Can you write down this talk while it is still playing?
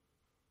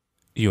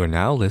You are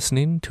now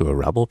listening to a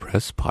Rebel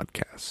Press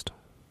podcast.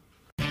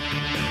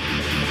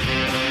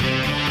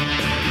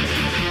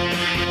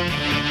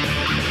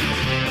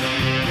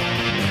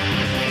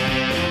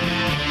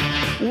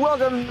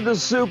 Welcome to the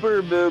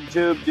Super Boob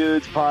Tube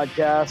Dudes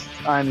podcast.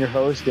 I'm your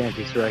host,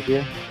 Anthony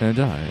Srecchia. And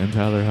I am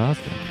Tyler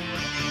Hoffman.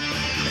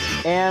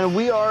 And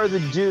we are the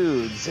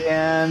Dudes.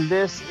 And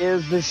this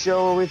is the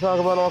show where we talk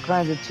about all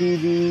kinds of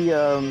TV,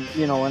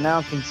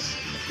 announcements,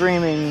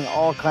 streaming,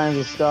 all kinds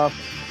of stuff.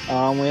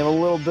 We have a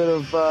little bit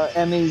of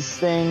Emmys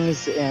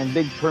things and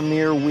big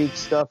premiere week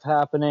stuff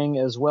happening,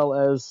 as well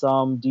as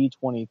some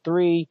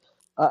D23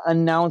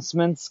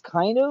 announcements,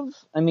 kind of.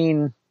 I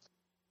mean,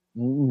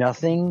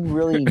 nothing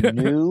really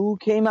new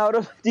came out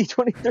of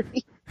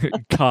D23.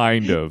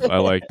 Kind of. I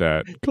like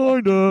that.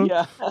 Kind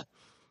of.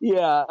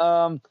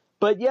 Yeah.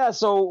 But yeah,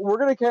 so we're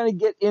going to kind of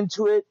get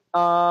into it.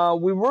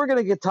 We were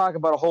going to talk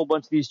about a whole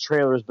bunch of these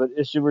trailers, but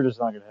we're just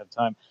not going to have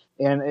time.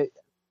 And,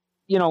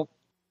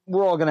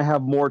 we're all going to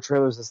have more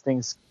trailers as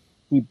things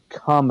keep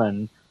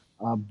coming.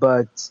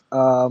 But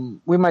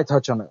we might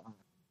touch on it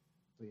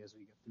as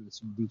we get through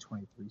some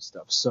D23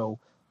 stuff. So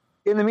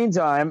in the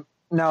meantime,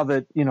 now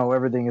that,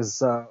 everything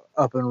is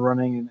up and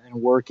running and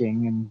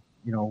working, and,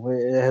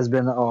 it has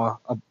been a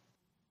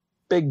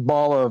big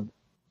ball of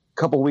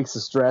couple weeks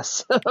of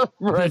stress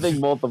for I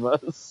think both of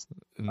us.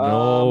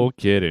 No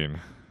kidding.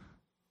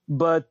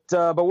 But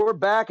we're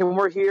back and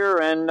we're here,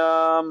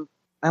 and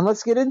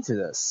let's get into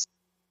this.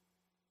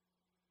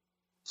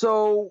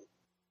 So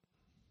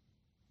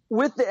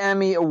with the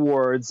Emmy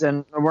Awards,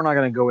 and we're not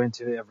going to go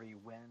into every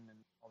win and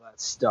all that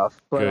stuff,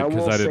 but Good, I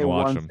will say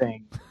one them.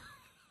 thing.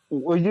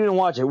 Well, you didn't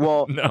watch it.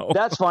 Well, no.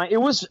 That's fine. It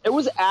was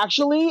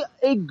actually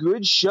a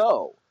good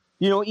show.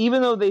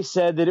 Even though they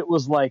said that it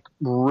was like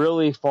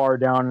really far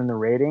down in the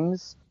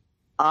ratings,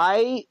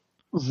 I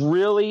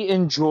really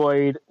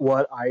enjoyed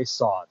what I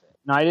saw of it.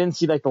 Now, I didn't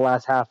see like the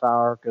last half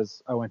hour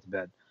because I went to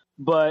bed,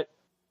 but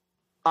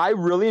I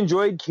really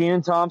enjoyed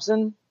Kenan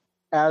Thompson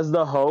as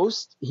the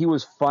host. He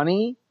was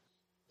funny.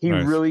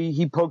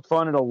 He poked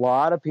fun at a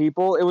lot of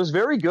people. It was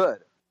very good.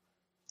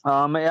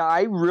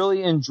 I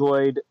really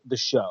enjoyed the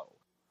show.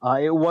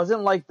 It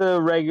wasn't like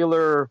the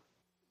regular,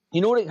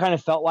 what it kind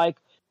of felt like?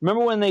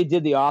 Remember when they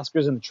did the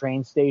Oscars in the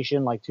train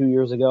station like 2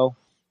 years ago?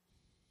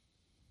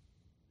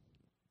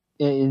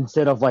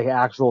 Instead of like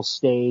actual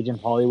stage in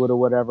Hollywood or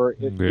whatever.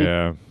 Maybe.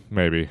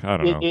 I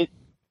don't know.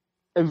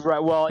 Right.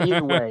 Well,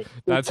 either way.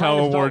 That's how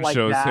award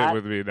shows hit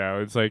with me now.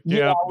 It's like,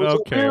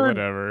 okay,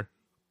 whatever.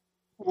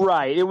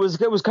 Right. It was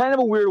kind of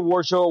a weird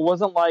award show. It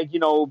wasn't like,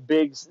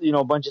 big,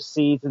 bunch of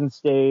seats and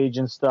stage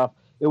and stuff.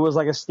 It was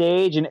like a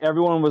stage and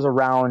everyone was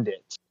around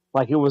it.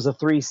 Like it was a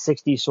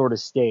 360 sort of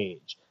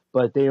stage.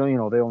 But they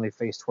only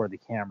face toward the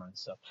camera and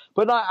stuff.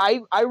 But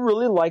I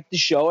really liked the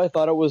show. I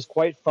thought it was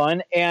quite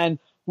fun. And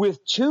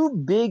with two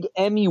big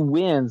Emmy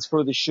wins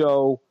for the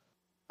show,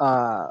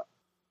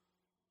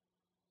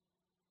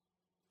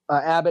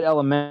 Abbott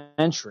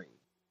Elementary.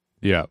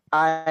 Yeah.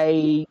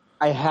 I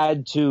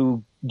had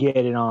to get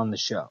it on the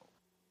show.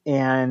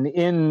 And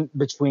in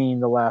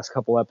between the last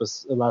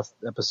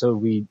episode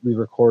we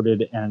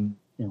recorded, and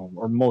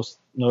or most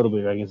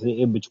notably, I guess,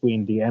 in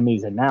between the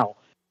Emmys and now,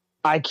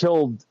 I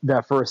killed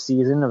that first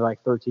season of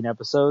like 13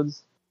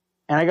 episodes,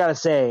 and I gotta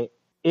say,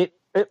 it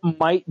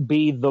might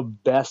be the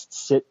best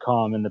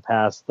sitcom in the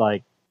past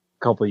like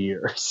couple of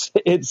years.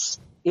 It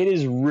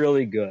is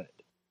really good,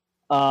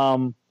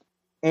 and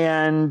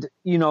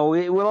with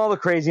all the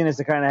craziness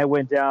that kind of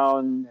went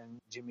down,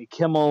 and Jimmy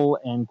Kimmel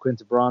and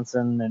Quinta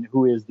Brunson, and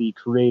who is the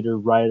creator,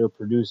 writer,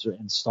 producer,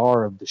 and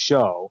star of the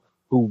show,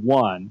 who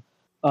won,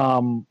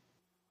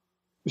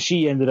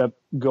 she ended up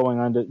going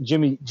on to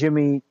Jimmy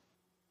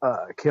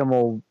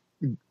Kimmel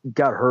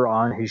got her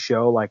on his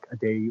show like a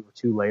day or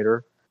two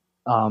later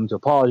to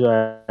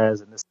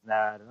apologize and this and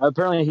that. And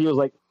apparently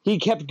he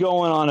kept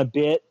going on a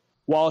bit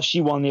while she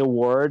won the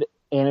award,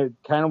 and it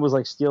kind of was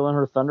like stealing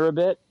her thunder a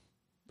bit.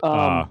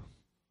 Yeah,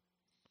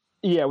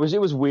 it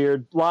was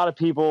weird. A lot of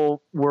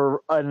people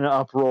were in an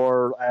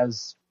uproar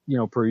as,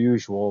 per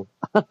usual.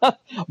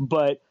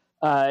 But,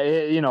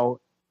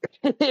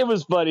 it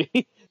was funny.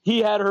 He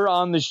had her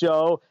on the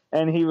show,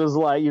 and he was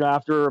like,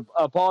 after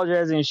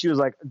apologizing, she was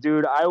like,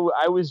 dude, I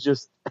was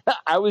just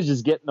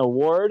getting the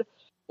award.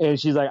 And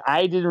she's like,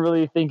 I didn't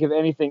really think of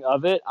anything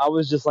of it. I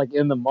was just like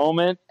in the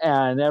moment,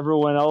 and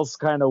everyone else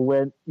kind of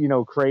went,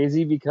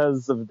 crazy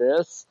because of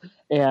this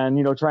and,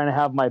 trying to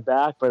have my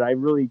back. But I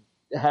really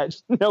had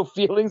no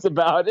feelings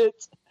about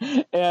it.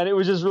 And it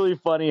was just really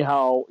funny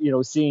how,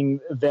 seeing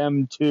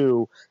them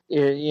too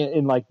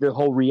in like the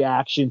whole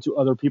reaction to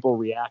other people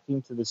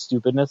reacting to this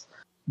stupidness.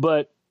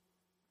 But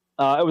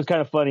it was kind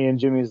of funny, and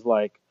Jimmy's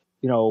like,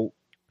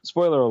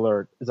 spoiler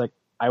alert, it's like,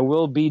 I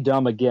will be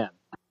dumb again.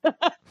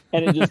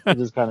 And it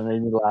just kind of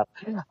made me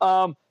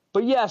laugh.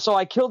 But yeah, so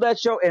I killed that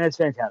show, and it's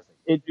fantastic.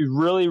 It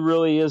really,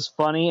 really is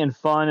funny and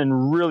fun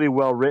and really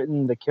well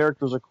written. The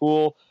characters are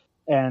cool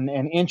and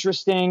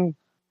interesting,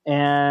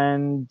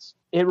 and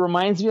it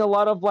reminds me a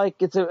lot of like,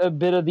 it's a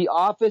bit of The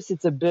Office,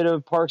 it's a bit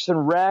of Parks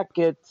and Rec,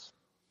 it's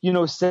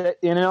set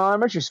in an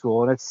elementary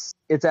school, and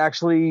it's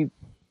actually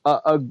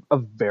a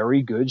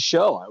very good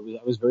show. I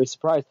was very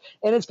surprised,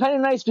 and it's kind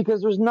of nice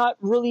because there's not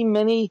really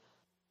many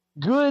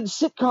good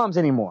sitcoms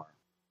anymore.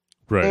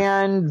 Right.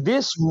 And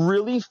this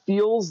really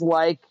feels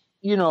like,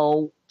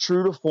 true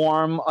to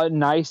form, a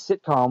nice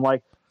sitcom.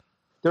 Like,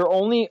 there are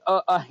only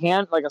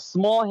a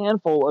small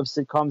handful of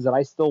sitcoms that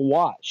I still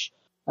watch.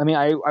 I mean,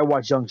 I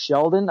watch Young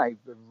Sheldon. I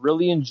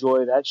really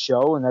enjoy that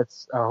show, and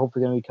that's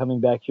hopefully going to be coming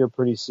back here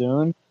pretty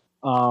soon.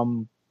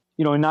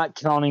 Not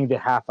counting the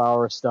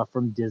half-hour stuff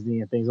from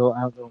Disney and things.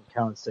 I don't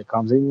count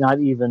sitcoms. Not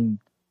even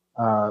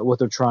what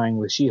they're trying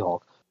with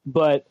She-Hulk.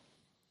 But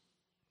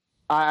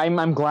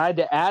I'm glad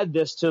to add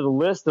this to the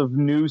list of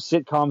new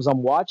sitcoms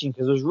I'm watching,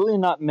 because there's really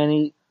not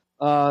many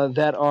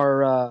that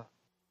are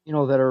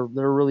that are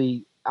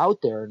really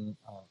out there and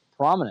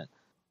prominent.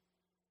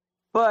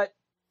 But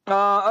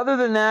other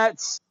than that,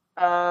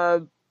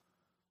 I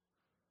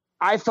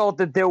felt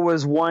that there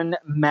was one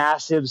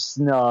massive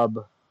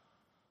snub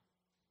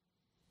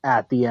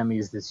at the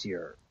Emmys this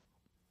year,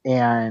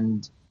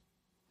 and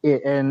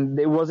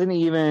it wasn't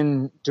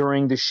even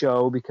during the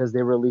show, because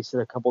they released it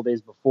a couple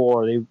days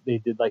before. They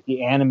did like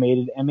the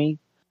animated Emmy,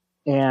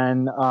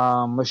 and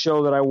a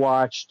show that I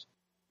watched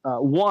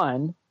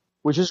won,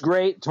 which is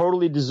great,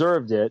 totally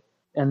deserved it,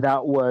 and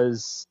that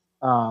was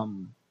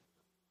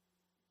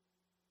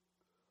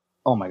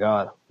oh my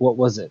god, what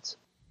was it?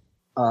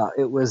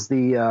 It was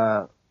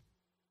the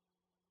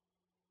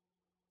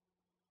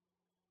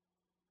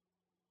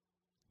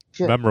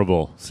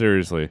memorable.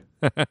 Seriously.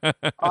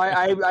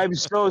 I'm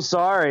so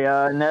sorry.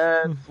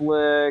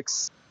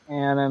 Netflix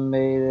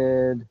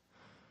animated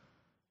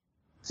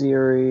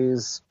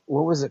series.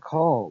 What was it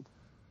called?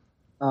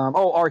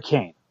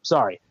 Arcane.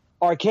 Sorry,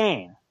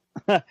 Arcane.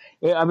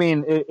 I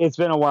mean, it's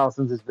been a while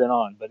since it's been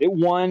on, but it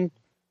won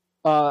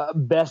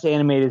Best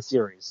Animated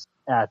Series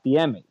at the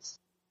Emmys,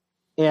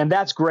 and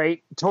that's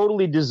great.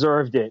 Totally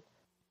deserved it.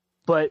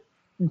 But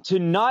to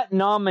not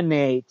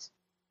nominate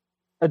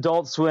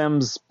Adult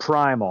Swim's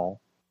Primal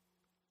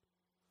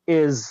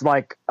is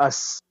like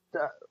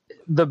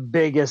the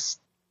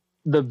biggest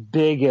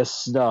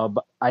snub,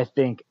 I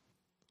think,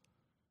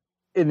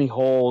 in the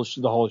whole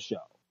show.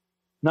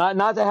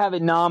 Not to have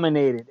it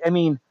nominated. I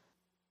mean,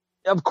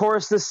 of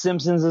course, The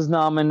Simpsons is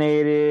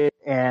nominated,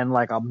 and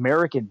like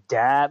American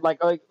Dad, like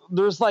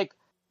there's like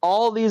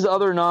all these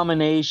other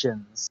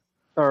nominations,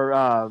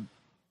 or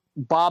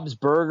Bob's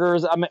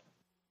Burgers. I mean,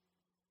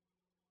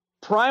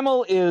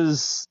 Primal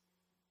is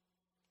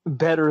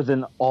better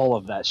than all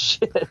of that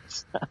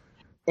shit.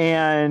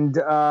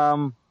 And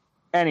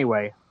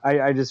anyway,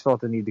 I just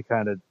felt the need to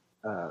kind of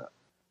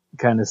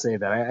say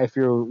that. I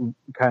feel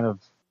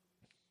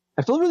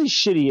really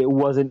shitty it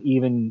wasn't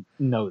even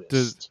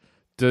noticed.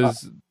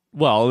 It's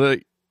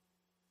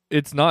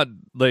not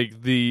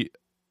like the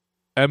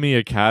Emmy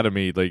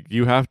Academy. Like,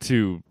 you have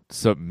to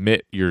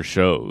submit your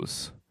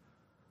shows.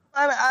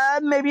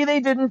 Maybe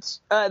they didn't.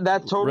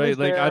 That's totally right.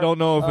 fair. Like, I don't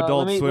know if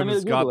Adult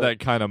Swim's got that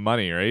kind of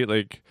money, right?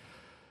 Like,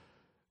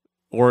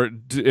 or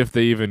if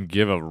they even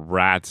give a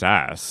rat's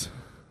ass.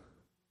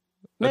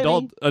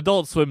 Maybe.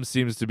 Adult Swim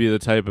seems to be the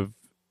type of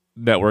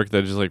network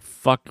that is like,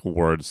 fuck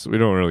awards. We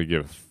don't really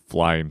give a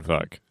flying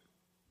fuck.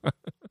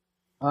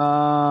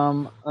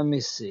 Let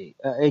me see.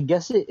 I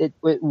guess it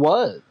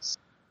was.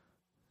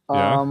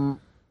 Yeah.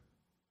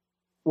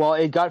 Well,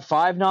 it got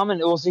 5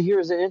 nominations. Well, see,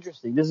 here's it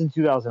interesting. This is in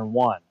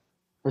 2001.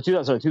 Or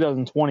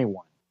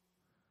 2021.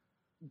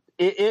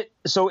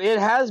 So it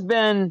has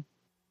been,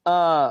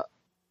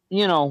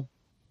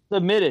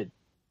 submitted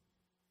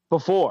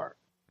before.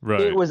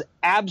 Right. It was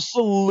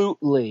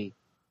absolutely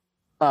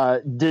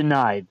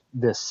denied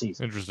this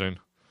season. Interesting.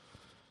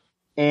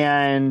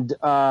 And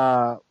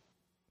let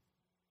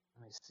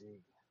me see.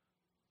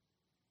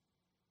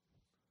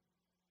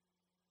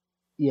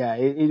 Yeah,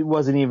 it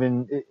wasn't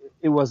even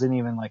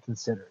like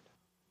considered.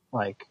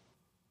 Like,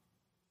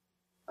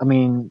 I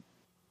mean,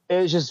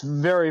 it's just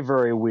very,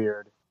 very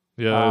weird.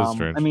 Yeah, that is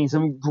strange. I mean,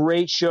 some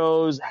great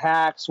shows: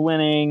 Hacks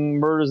winning,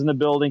 Murders in the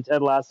Building,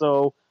 Ted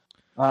Lasso,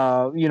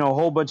 a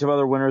whole bunch of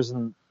other winners,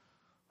 and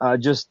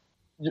just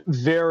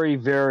very,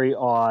 very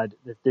odd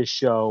that this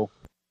show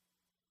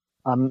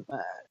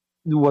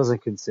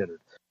wasn't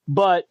considered.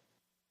 But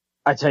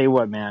I tell you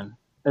what, man,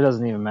 it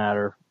doesn't even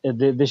matter.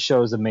 This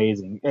show is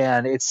amazing,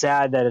 and it's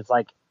sad that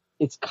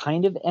it's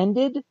kind of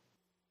ended.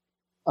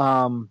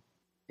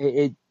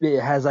 It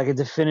has like a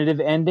definitive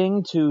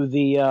ending to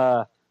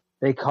the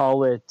they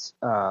call it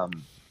I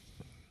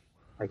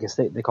guess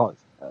they call it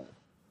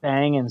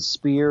Fang and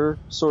Spear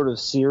sort of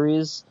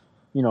series,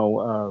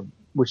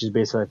 which is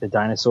basically like the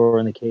dinosaur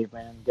and the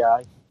caveman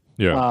guy.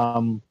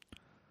 Yeah.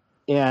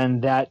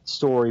 And that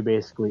story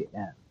basically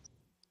ends,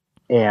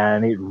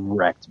 and it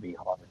wrecked me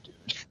hard,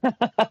 dude.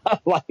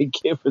 Like,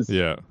 it was,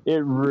 it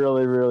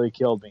really, really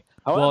killed me.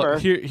 However,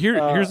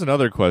 here's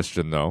another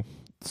question though.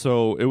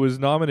 So it was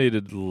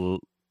nominated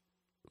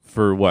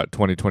for what,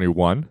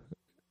 2021?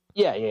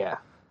 Yeah.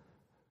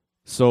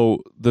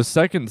 So the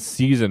second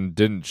season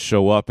didn't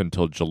show up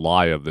until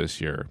July of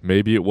this year.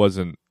 Maybe it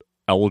wasn't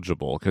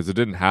eligible because it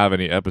didn't have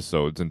any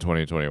episodes in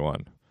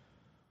 2021.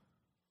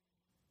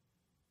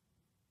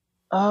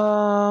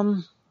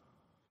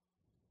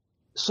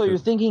 So you're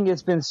thinking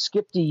it's been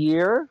skipped a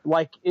year?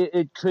 Like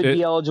it could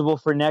be eligible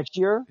for next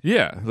year?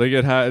 Yeah, like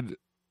it had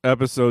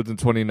episodes in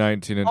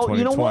 2019 and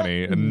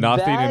 2020 and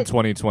nothing in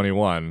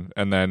 2021,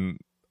 and then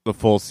the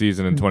full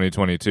season in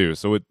 2022.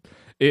 So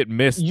it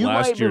missed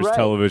last year's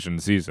television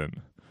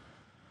season.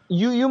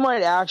 You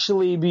might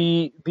actually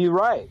be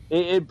right.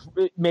 It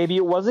maybe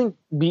it wasn't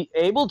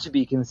able to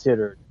be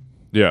considered.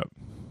 Yeah.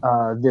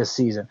 This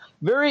season.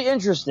 Very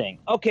interesting.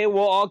 Okay,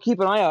 well, I'll keep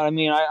an eye out. I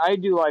mean, I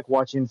do like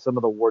watching some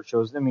of the award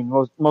shows. I mean,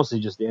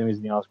 mostly just the Emmys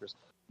and the Oscars.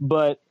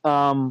 But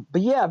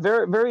yeah,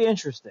 very, very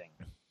interesting.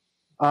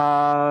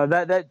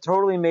 That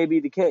totally may be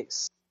the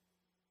case.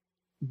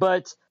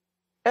 But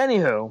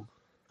anywho,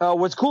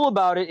 what's cool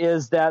about it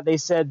is that they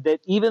said that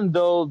even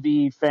though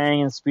the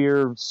Fang and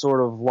Spear sort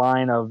of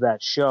line of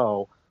that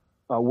show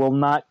will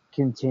not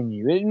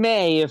continue, it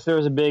may if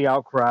there's a big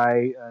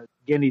outcry.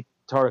 Gendy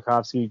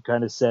Tartakovsky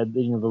kind of said,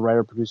 the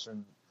writer, producer,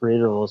 and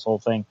creator of this whole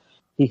thing,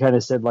 he kind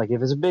of said, like, if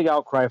there's a big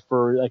outcry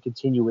for a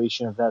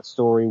continuation of that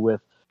story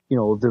with,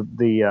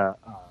 the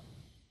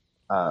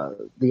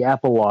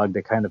epilogue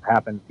that kind of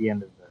happened at the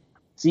end of the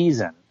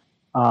season,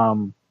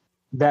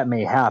 that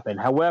may happen.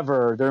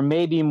 However, there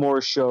may be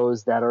more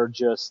shows that are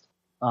just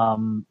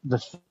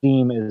the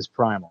theme is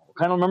primal.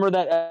 Kind of remember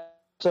that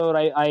episode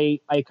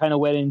I kind of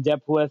went in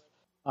depth with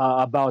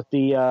about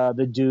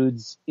the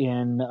dudes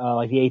in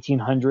like the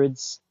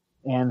 1800s.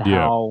 And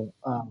how,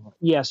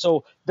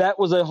 so that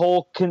was a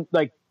whole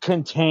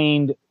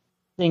contained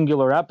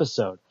singular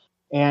episode,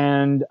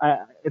 and I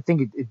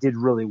think it did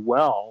really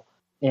well.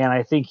 And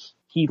I think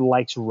he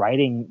likes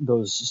writing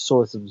those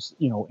sorts of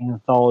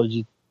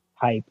anthology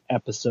type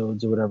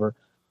episodes or whatever.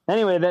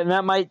 Anyway,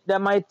 that might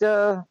that might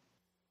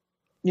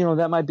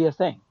be a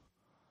thing.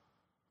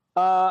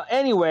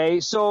 Anyway,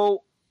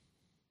 so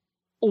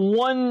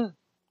one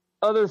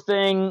other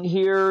thing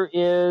here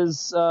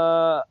is.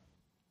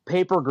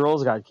 Paper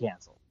Girls got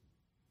canceled.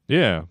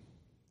 Yeah.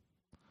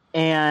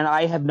 And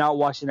I have not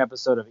watched an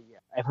episode of it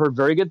yet. I've heard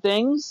very good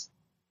things.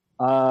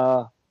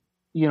 I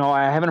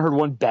haven't heard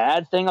one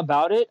bad thing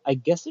about it. I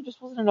guess there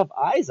just wasn't enough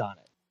eyes on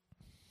it.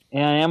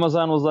 And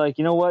Amazon was like,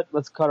 you know what?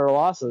 Let's cut our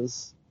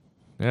losses.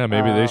 Yeah,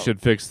 maybe they should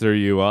fix their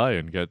UI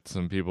and get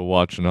some people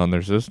watching on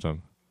their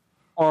system.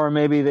 Or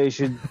maybe they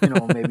should,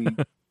 maybe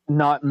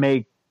not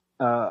make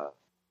Lord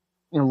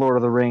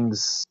of the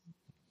Rings,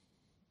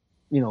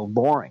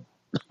 boring.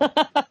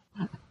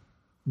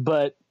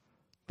 But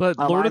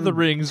Lord of the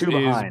Rings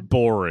is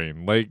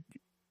boring. Like,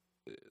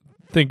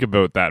 think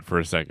about that for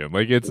a second.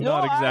 Like, it's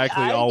not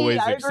exactly always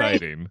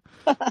exciting.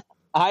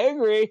 I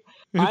agree.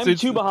 I'm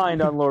too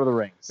behind on Lord of the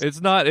Rings.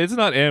 It's not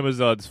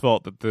Amazon's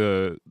fault that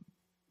the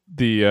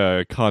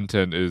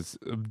content is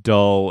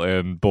dull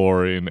and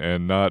boring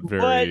and not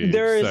very But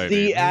there's exciting.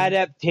 The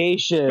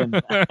adaptation.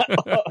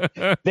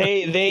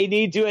 They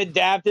need to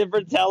adapt it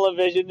for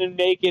television and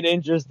make it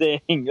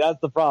interesting. That's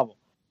the problem.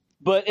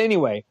 But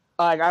anyway,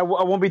 I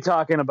won't be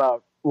talking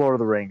about Lord of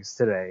the Rings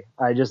today.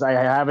 I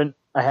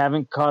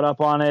haven't caught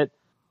up on it.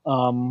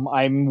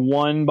 I'm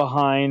one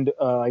behind.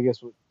 I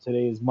guess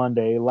today is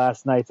Monday.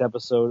 Last night's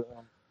episode,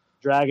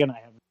 Dragon, I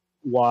haven't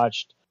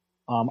watched.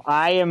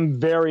 I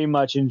am very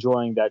much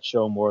enjoying that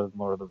show more than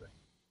Lord of the Rings.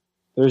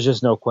 There's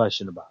just no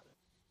question about it.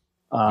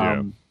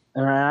 And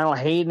I don't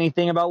hate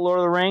anything about Lord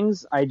of the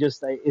Rings.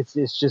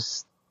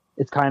 It's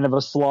kind of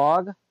a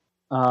slog.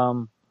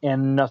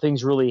 And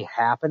nothing's really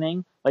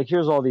happening. Like,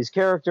 here's all these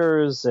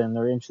characters, and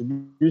they're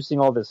introducing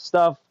all this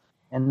stuff,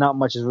 and not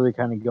much is really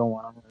kind of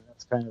going on. And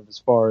that's kind of as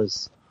far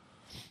as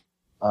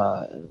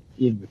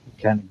you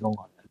kind of go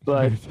on.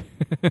 But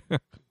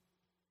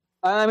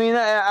I mean,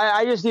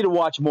 I just need to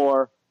watch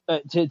more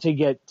to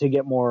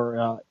get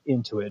more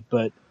into it.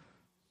 But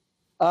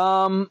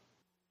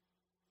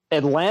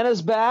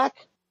Atlanta's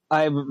back.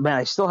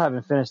 I still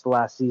haven't finished the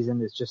last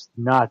season. It's just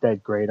not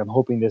that great. I'm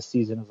hoping this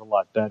season is a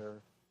lot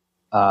better.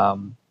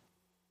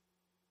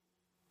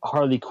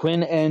 Harley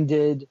Quinn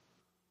ended,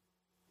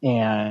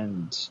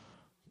 and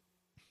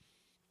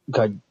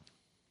Cobra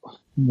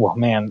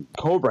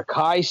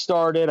Kai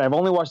started. I've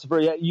only watched the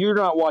first. You're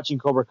not watching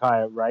Cobra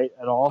Kai, right,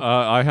 at all?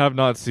 I have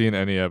not seen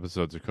any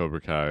episodes of Cobra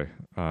Kai.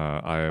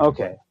 I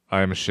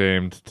am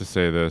ashamed to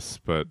say this,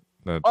 but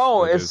that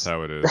is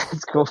how it is.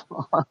 It's cool.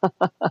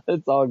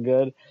 It's all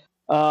good.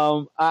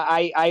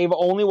 I've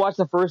only watched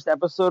the first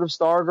episode of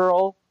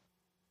Stargirl.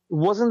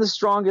 Wasn't the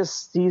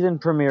strongest season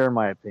premiere, in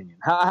my opinion.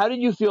 How did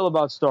you feel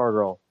about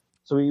Stargirl?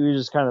 So we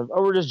just kind of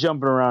we're just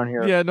jumping around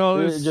here. Yeah,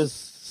 no, it's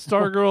just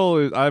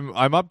Stargirl.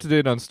 I'm up to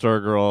date on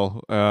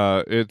Stargirl.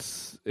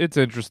 It's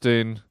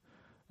interesting.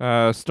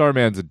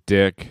 Starman's a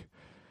dick.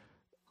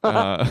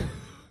 I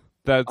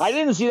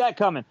didn't see that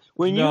coming.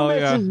 When you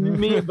messaged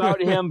me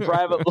about him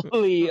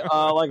privately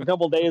like a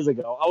couple days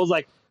ago, I was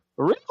like,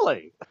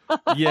 really?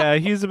 Yeah,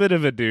 he's a bit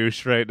of a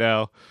douche right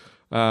now.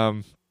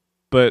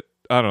 But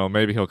I don't know,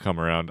 maybe he'll come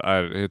around.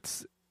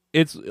 It's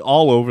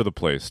all over the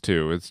place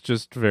too. It's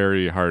just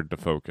very hard to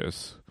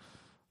focus.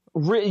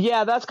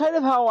 Yeah, that's kind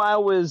of how I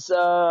was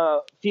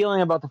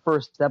feeling about the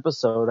first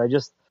episode. I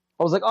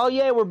was like, oh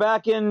yeah, we're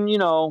back in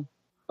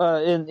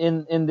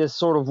in this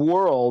sort of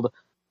world,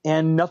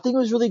 and nothing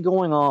was really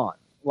going on.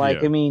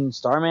 Like, I mean,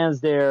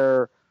 Starman's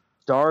there,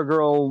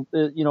 Stargirl,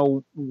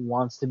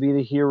 wants to be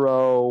the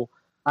hero.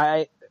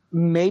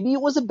 Maybe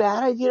it was a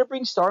bad idea to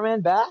bring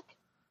Starman back.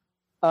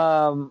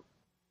 And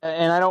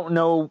I don't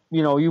know,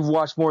 you've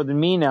watched more than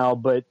me now,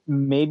 but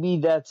maybe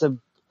that's a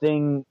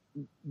thing.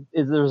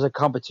 There's a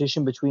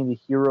competition between the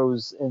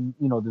heroes and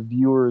the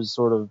viewers'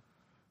 sort of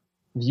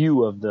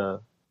view of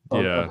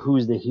of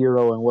who's the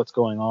hero and what's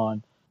going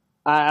on.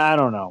 I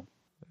don't know.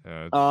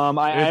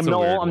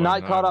 I'm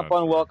not caught up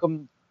on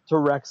Welcome to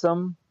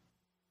Wrexham,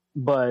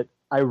 but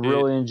I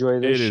really enjoy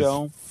this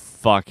show. It is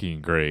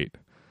fucking great.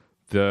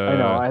 I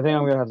know. I think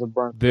I'm gonna have to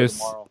burn this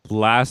tomorrow.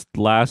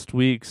 Last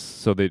week's.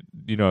 So they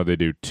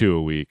do 2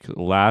 a week.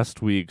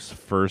 Last week's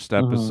first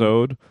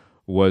episode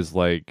was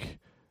like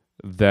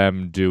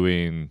them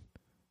doing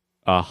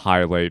a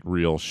highlight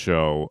reel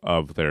show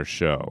of their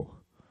show.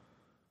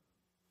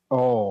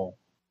 Oh,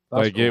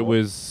 like cool. It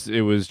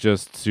was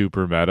just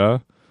super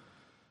meta.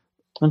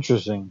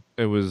 Interesting.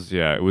 It was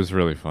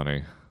really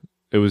funny.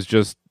 It was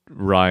just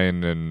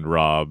Ryan and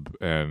Rob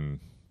and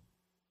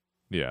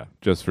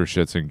just for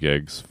shits and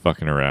gigs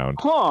fucking around.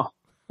 Huh.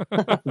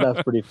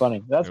 That's pretty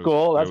funny. That's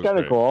cool. That's kind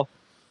of cool.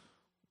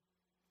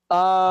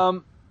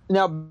 Now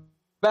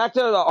back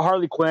to the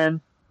Harley Quinn.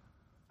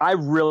 I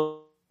really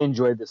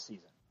enjoyed this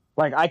season.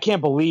 Like, I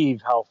can't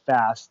believe how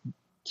fast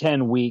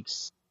 10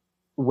 weeks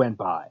went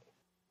by.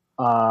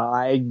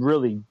 I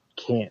really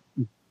can't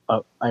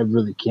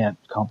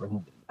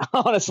comprehend it,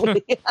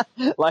 honestly.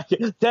 Like,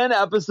 10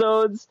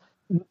 episodes,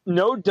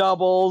 no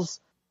doubles.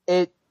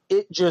 It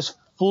just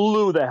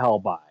flew the hell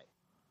by.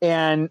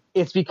 And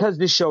it's because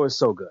this show is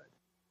so good.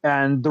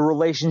 And the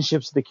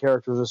relationships of the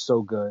characters are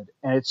so good.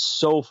 And it's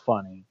so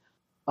funny.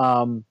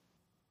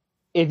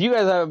 If you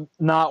guys have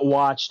not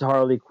watched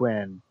Harley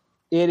Quinn,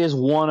 it is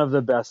one of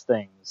the best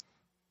things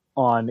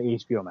on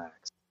HBO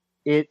Max.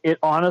 It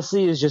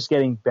honestly is just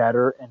getting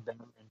better and better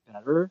and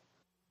better.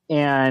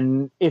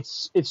 And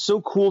it's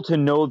so cool to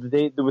know that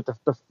they, with the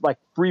like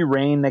free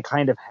reign they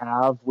kind of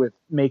have with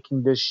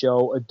making this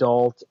show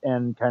adult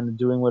and kind of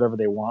doing whatever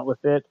they want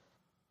with it.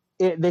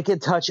 They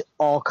could touch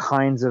all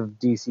kinds of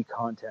DC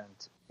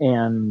content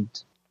and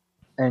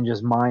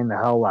just mine the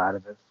hell out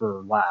of it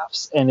for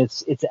laughs. And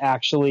it's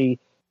actually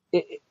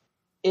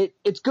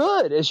it's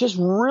good. It's just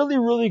really,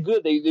 really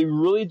good. They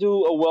really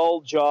do a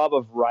well job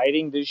of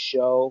writing this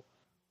show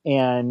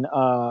and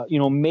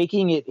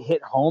making it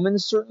hit home in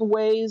certain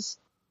ways,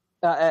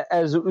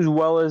 as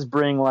well as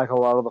bring like a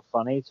lot of the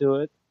funny to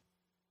it,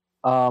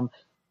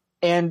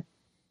 and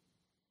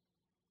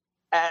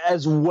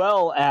as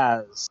well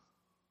as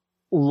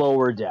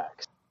Lower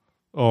Decks.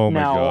 Oh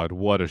my God,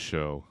 what a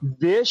show!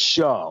 This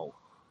show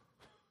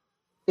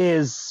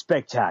is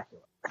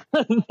spectacular.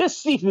 This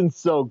season's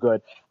so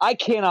good. I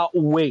cannot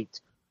wait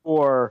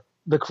for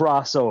the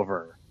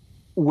crossover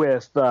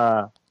with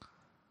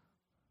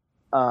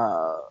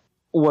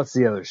what's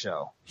the other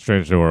show?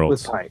 Strange New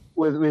Worlds. With Pike.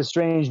 With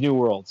Strange New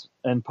Worlds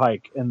and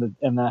Pike and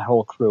that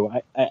whole crew.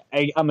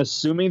 I'm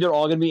assuming they're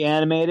all going to be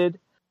animated,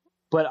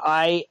 but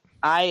I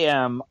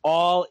am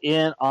all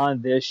in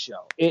on this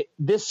show.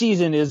 This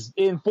season is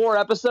in 4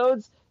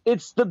 episodes.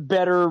 It's the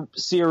better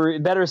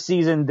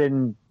season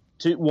than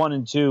 1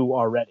 and 2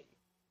 already.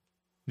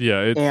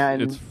 Yeah,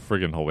 it's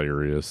friggin'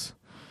 hilarious.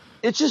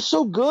 It's just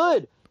so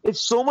good.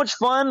 It's so much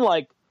fun.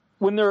 Like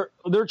when they're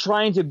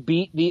trying to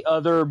beat the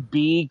other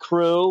B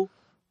crew,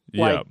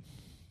 like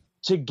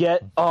to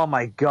get oh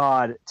my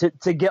God,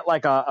 to get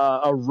like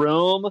a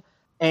room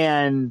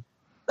and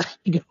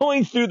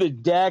going through the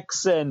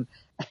decks and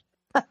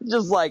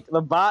just like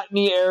the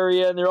botany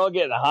area, and they're all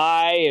getting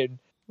high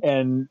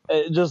and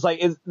just like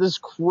it's this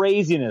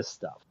craziness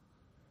stuff.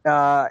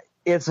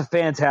 It's a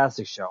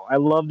fantastic show. I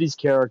love these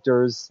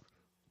characters.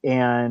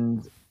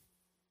 And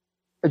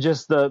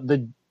just the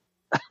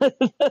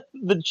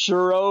the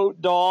churro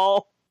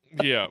doll.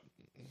 Yeah.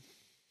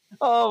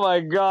 Oh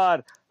my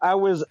God. I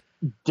was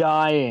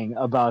dying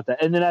about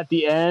that. And then at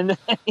the end,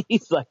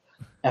 he's like,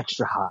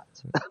 extra hot.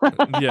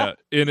 Yeah.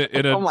 In a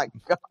oh my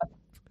God.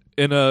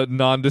 In a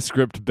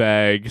nondescript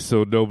bag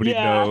so nobody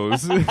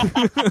knows.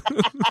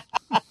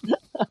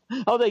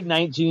 I'll take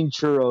 19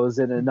 churros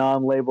in a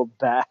non-labeled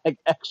bag,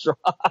 extra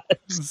hot.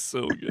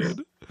 So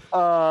good.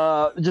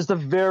 Just a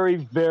very,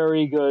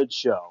 very good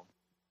show.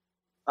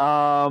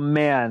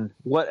 Man,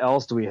 what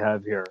else do we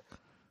have here?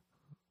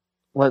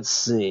 Let's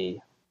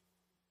see.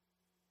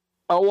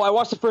 Oh, well, I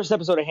watched the first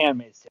episode of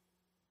Handmaid's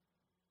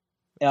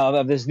Tale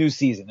of this new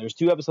season. There's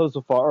 2 episodes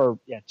so far,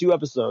 2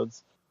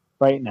 episodes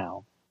right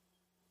now.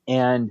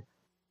 And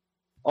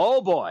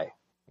oh boy,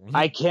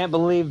 I can't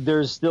believe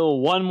there's still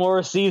one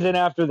more season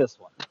after this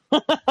one.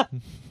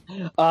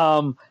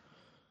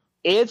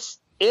 It's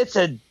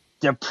a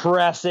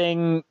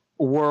depressing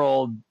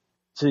world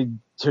to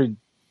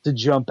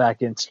jump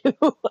back into.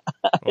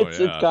 It's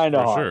kind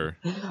of hard.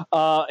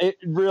 Sure. It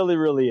really,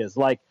 really is.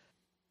 Like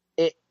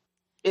it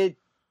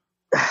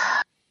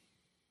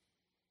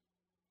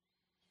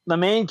the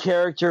main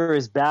character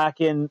is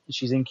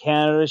she's in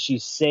Canada.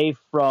 She's safe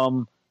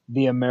from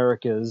the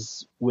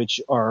Americas,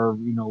 which are,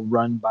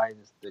 run by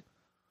the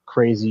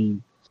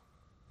crazy,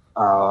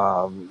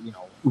 right.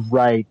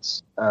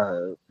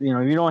 If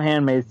you know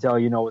Handmaid's Tale,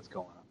 you know what's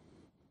going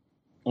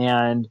on.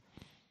 And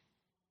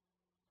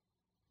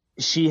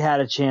she had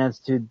a chance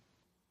to,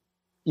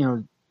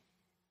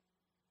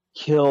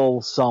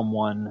 kill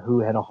someone who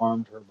had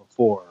harmed her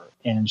before,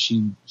 and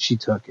she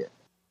took it.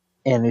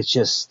 And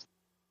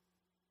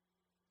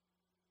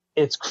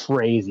it's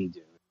crazy,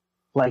 dude.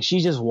 Like,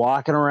 she's just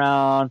walking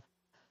around,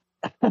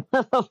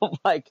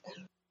 like,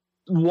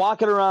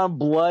 walking around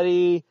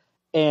bloody,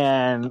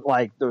 and,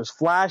 like, there's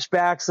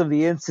flashbacks of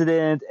the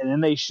incident, and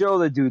then they show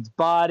the dude's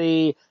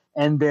body,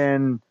 and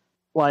then,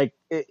 like,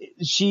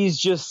 she's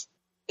just...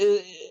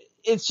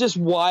 it's just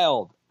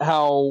wild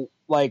how,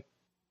 like,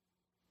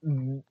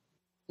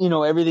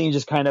 everything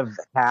just kind of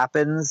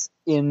happens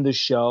in the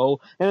show,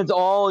 and it's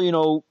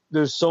all,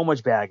 there's so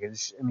much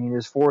baggage. I mean,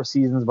 there's 4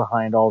 seasons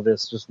behind all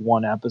this, just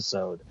one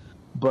episode.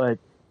 But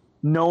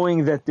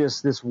knowing that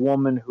this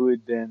woman who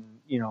had been,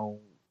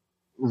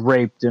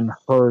 raped and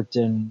hurt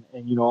and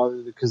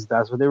because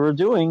that's what they were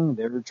doing.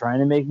 They were trying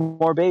to make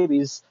more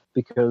babies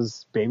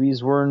because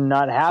babies were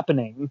not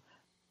happening.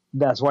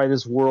 That's why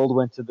this world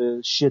went to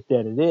the shit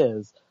that it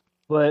is.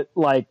 But,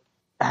 like,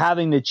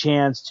 having the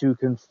chance to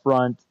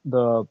confront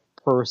the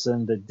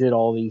person that did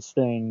all these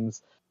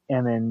things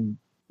and then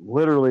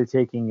literally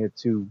taking it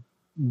to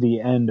the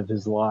end of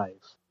his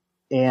life,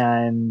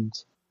 and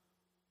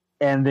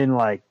then,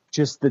 like,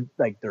 just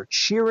they're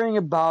cheering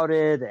about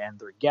it, and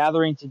they're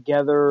gathering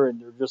together,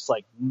 and they're just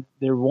like,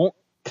 they won't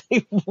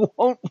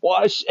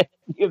wash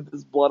any of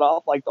this blood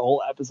off, like, the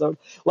whole episode.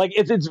 Like,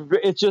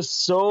 it's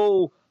just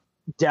so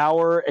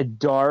dour and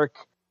dark,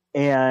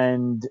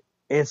 and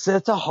it's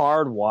a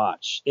hard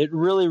watch. It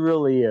really,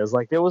 really is.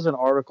 Like, there was an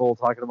article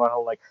talking about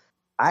how, like,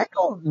 I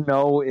don't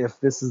know if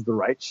this is the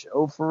right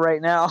show for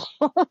right now.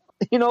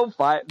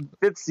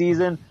 5th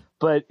season,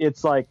 but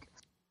it's like,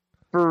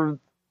 for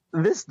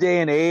this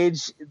day and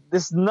age,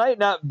 this might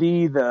not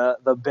be the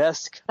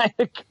best kind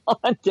of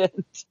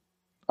content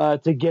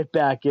to get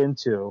back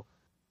into.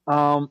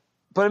 But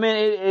I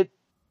mean,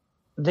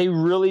 they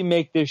really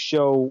make this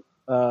show.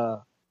 They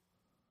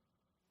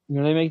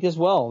make this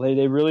well.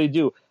 They really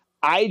do.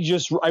 I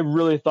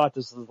really thought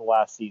this was the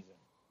last season,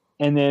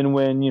 and then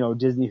when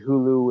Disney,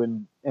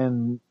 Hulu,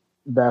 and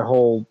that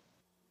whole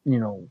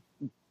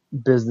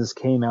business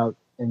came out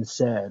and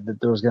said that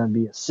there was going to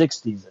be a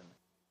 6th season.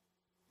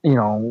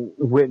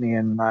 Whitney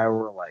and I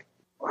were like,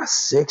 a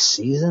 6th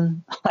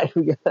season?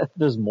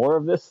 There's more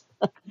of this?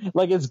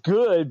 Like, it's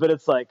good, but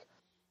it's like,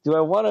 do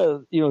I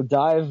want to,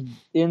 dive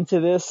into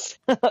this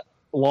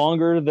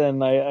longer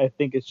than I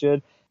think it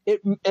should?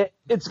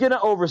 It's going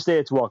to overstay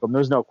its welcome.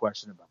 There's no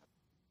question about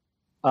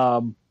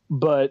it.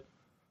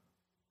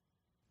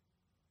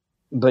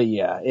 But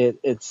yeah,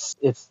 it's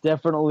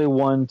definitely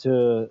one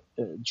to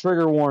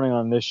trigger warning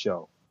on this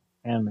show,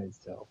 Handmaid's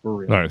Tale, for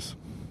real. Nice.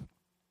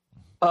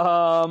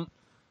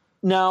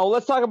 Now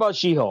let's talk about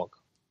She-Hulk.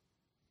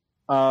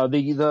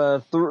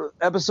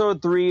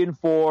 Episode 3 and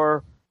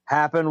 4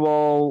 happened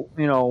while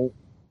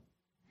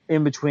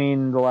in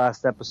between the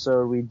last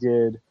episode we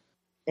did,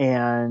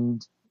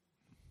 and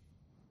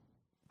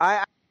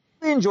I'm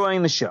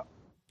enjoying the show.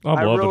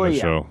 I'm loving the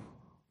show.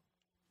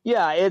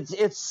 Yeah,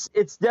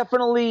 it's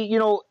definitely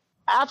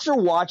after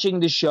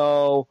watching the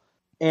show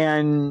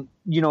and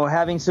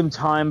having some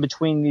time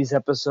between these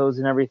episodes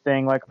and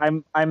everything, like,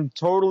 I'm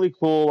totally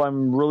cool.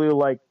 I'm really,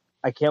 like,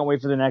 I can't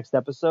wait for the next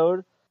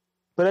episode.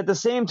 But at the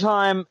same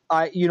time,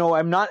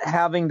 I'm not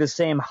having the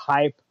same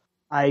hype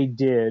I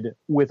did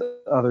with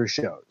other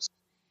shows.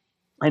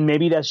 And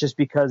maybe that's just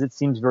because it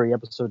seems very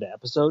episode to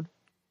episode.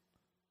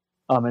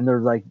 And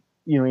they're, like,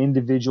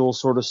 individual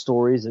sort of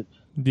stories that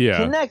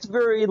connect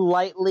very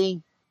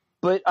lightly,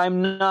 but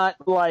I'm not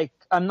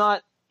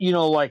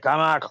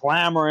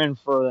clamoring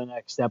for the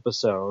next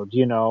episode,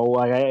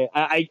 like,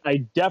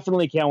 I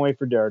definitely can't wait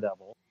for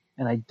Daredevil,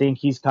 and I think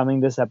he's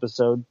coming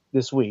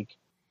this week.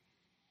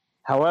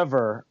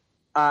 However,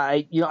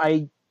 I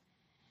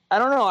don't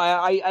know.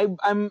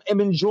 I'm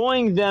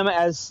enjoying them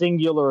as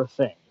singular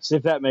things,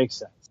 if that makes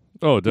sense.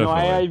 Oh,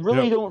 definitely. I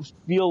really don't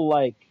feel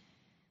like,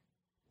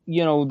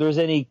 there's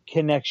any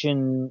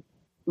connection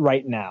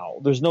right now.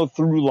 There's no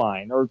through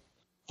line or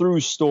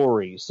through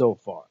story so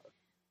far.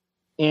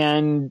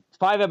 And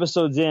 5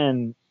 episodes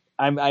in,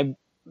 I'm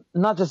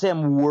not to say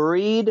I'm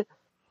worried,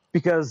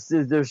 because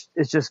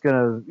it's just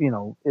gonna,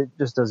 it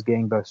just does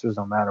gangbusters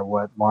no matter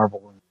what,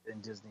 Marvel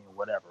and Disney or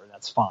whatever.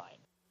 That's fine,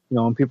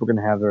 and people are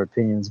gonna have their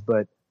opinions.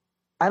 But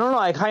I don't know.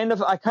 I kind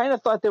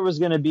of thought there was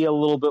gonna be a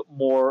little bit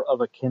more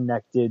of a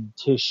connected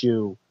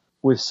tissue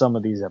with some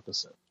of these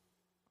episodes,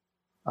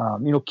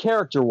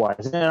 character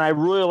wise. And I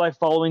really like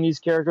following these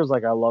characters.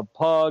 Like, I love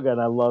Pug,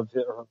 and I love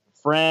her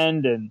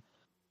friend, and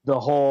the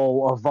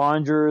whole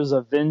Avengers,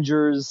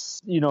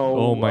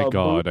 oh my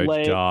God,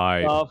 I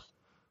died. Stuff.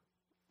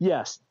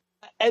 Yes.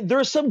 and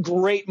there's some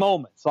great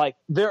moments. Like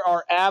there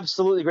are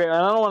absolutely great. And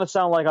I don't want to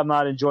sound like I'm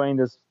not enjoying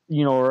this,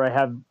 or I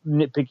have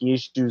nitpicky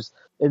issues.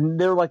 And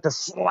they're like the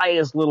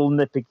slightest little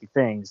nitpicky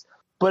things.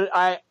 But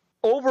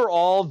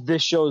overall,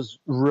 this show's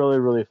really,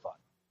 really fun.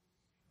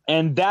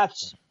 And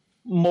that's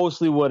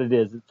mostly what it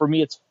is. For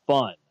me, it's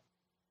fun.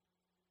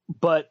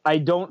 But I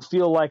don't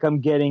feel like I'm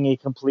getting a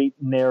complete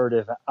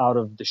narrative out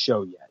of the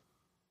show yet.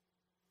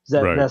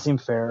 Does that seem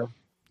fair?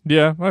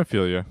 Yeah, I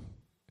feel you.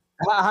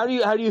 How do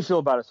you feel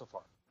about it so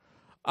far?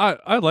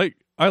 I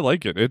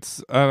like it.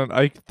 It's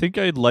I think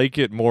I like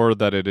it more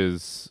that it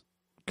is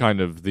kind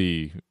of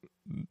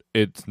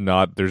it's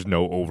not, there's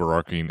no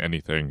overarching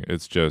anything.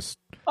 It's just,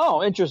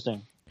 oh,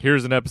 interesting.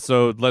 Here's an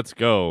episode, let's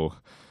go.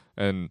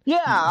 And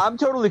yeah, I'm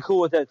totally cool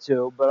with that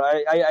too, but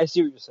I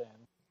see what you're saying.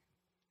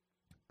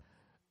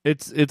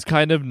 It's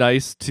kind of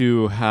nice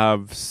to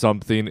have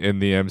something in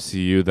the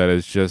MCU that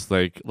is just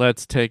like,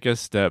 let's take a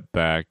step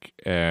back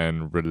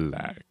and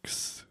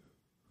relax.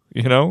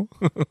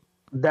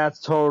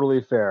 That's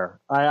totally fair.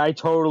 I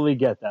totally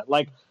get that.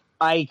 Like,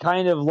 I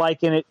kind of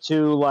liken it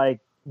to, like,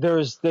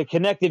 there's the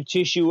connective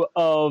tissue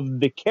of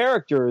the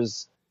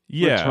characters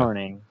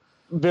returning.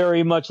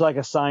 Very much like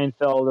a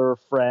Seinfeld or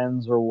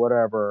Friends or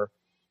whatever.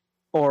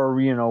 Or,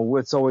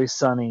 It's Always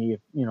Sunny,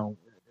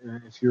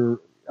 if you're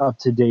up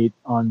to date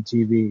on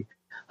TV.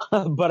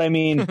 But I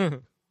mean,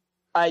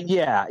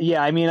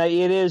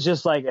 it is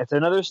just like, it's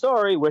another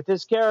story with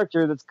this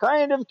character that's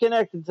kind of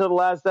connected to the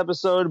last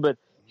episode, but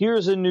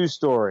here's a new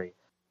story.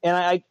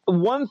 And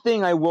one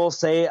thing I will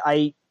say,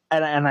 I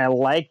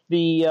like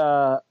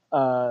the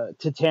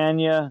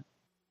Titania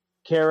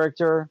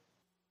character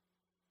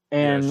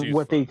and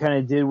what they kind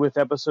of did with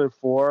episode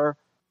 4.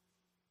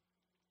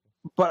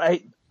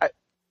 But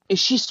is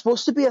she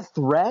supposed to be a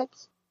threat?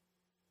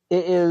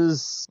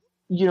 Is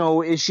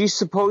she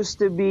supposed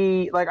to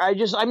be like, I'm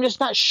just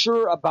not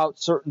sure about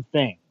certain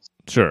things.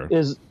 Sure.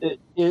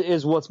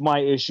 Is what's my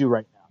issue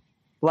right now.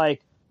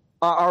 Like,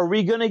 are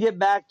we going to get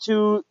back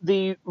to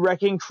the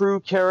Wrecking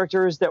Crew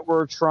characters that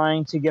were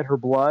trying to get her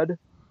blood?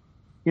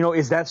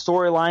 Is that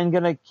storyline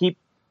going to keep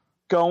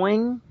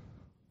going?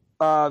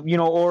 Or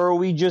are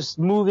we just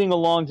moving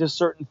along to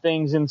certain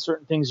things and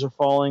certain things are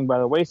falling by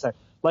the wayside?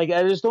 Like,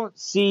 I just don't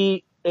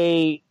see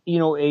a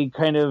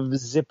kind of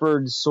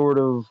zippered sort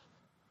of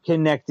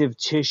connective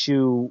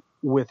tissue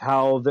with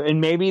how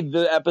and maybe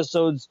the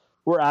episodes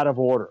were out of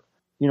order.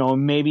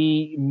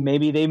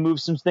 Maybe they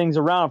moved some things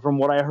around. From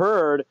what I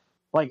heard,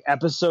 like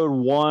episode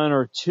 1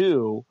 or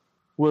 2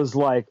 was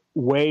like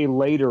way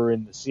later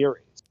in the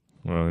series,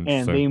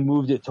 and they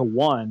moved it to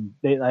 1.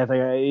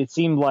 It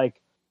seemed like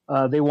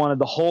they wanted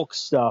the Hulk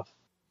stuff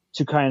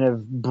to kind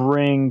of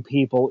bring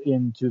people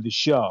into the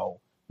show.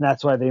 And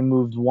that's why they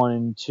moved 1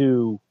 and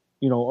 2,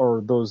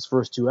 or those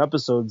first 2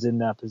 episodes in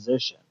that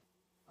position.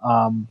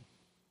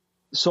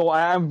 So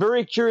I'm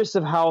very curious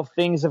of how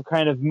things have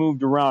kind of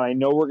moved around. I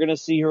know we're going to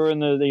see her in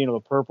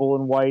the purple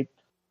and white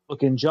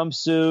looking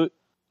jumpsuit.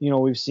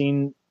 We've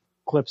seen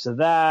clips of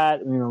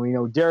that. We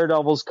know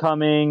Daredevil's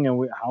coming,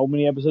 and how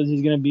many episodes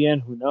he's going to be in,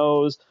 who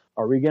knows?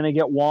 Are we going to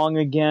get Wong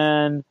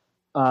again?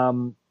 I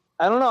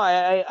don't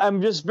know.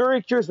 I'm just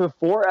very curious. Is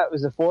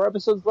it 4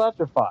 episodes left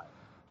or 5?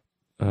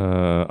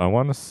 I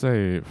want to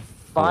say 4.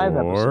 5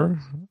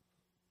 episodes.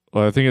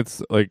 Well, I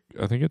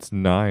think it's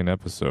 9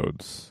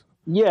 episodes.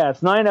 Yeah,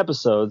 it's 9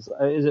 episodes.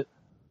 Is it?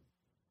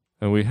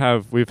 And we've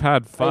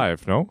had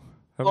 5, no?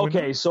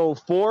 Okay, so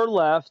 4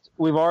 left.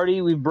 We've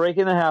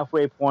breaking the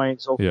halfway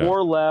point, so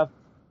 4 left.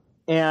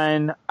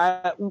 And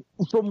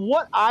from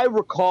what I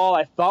recall,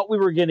 I thought we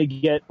were going to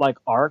get like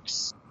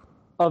arcs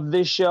of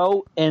this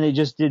show, and it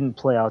just didn't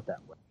play out that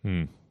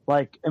way.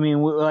 Like, I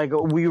mean,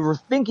 we were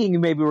thinking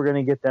maybe we're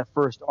going to get that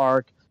first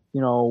arc,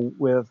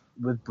 with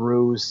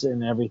Bruce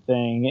and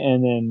everything,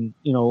 and then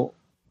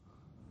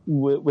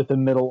with the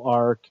middle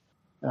arc,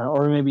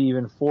 or maybe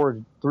even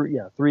 3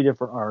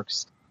 different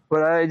arcs.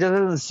 But it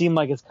doesn't seem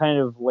like it's kind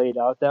of laid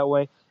out that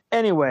way.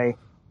 Anyway,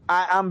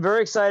 I'm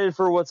very excited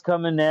for what's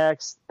coming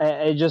next.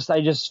 I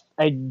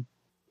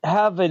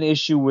have an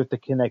issue with the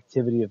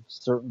connectivity of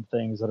certain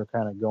things that are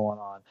kind of going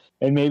on,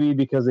 and maybe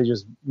because they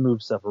just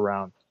move stuff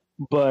around.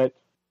 But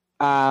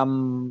I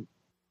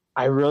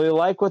really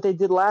like what they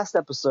did last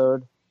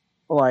episode,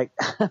 like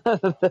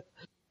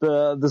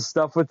the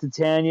stuff with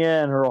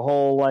Titania and her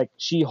whole like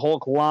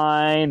She-Hulk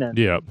line, and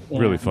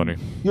really funny.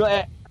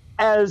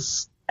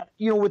 As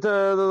with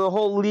the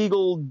whole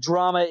legal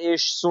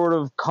drama-ish sort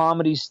of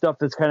comedy stuff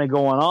that's kind of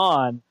going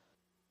on,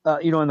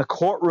 in the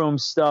courtroom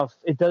stuff,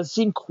 it does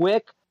seem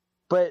quick,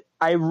 but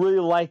I really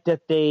like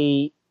that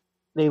they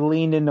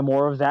leaned into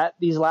more of that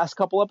these last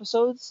couple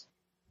episodes.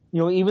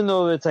 Even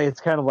though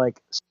it's kind of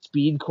like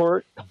speed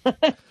court,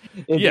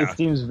 it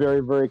seems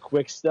very, very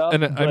quick stuff.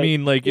 And I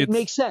mean, like, it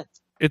makes sense.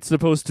 It's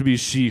supposed to be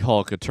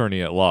She-Hulk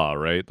attorney at law,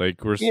 right? Like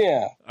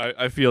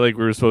I feel like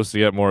we were supposed to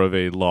get more of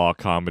a law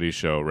comedy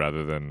show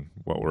rather than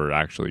what we're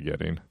actually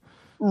getting.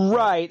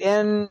 Right.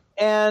 And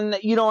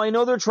I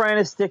know they're trying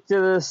to stick to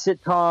the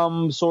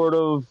sitcom sort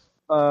of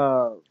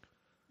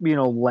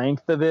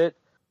length of it,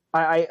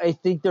 I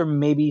think there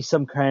may be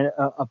some kind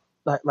of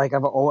like I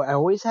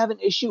always have an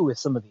issue with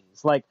some of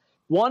these. Like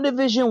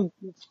WandaVision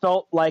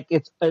felt like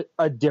it's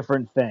a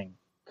different thing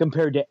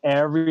compared to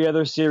every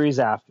other series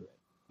after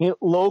it.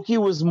 Loki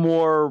was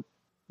more,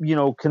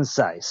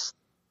 concise,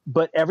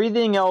 but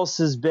everything else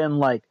has been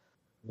like,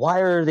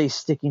 why are they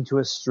sticking to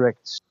a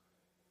strict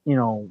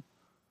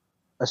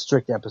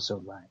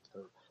episode length?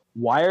 Or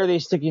why are they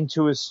sticking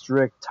to a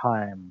strict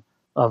time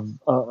of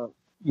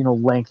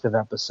length of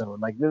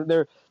episode? Like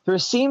there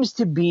seems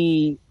to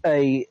be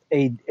a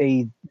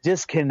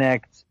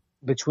disconnect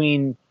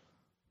between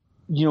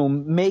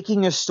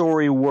making a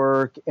story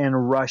work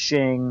and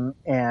rushing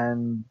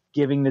and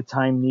giving the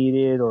time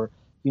needed, or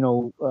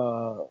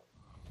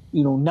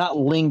not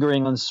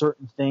lingering on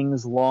certain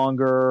things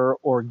longer,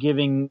 or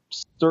giving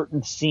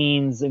certain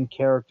scenes and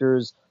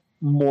characters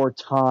more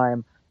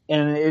time.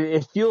 And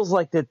it feels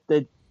like that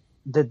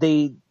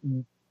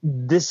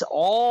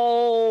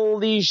all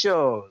these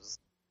shows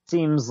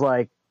seems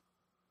like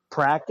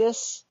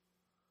practice,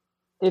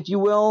 if you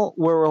will,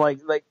 where we're like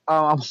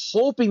I'm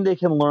hoping they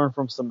can learn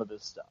from some of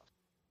this stuff.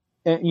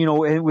 And,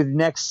 with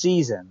next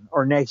season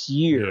or next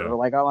year, yeah.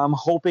 Like I'm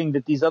hoping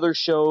that these other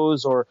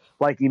shows, or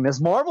like Miss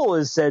Marvel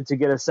is said to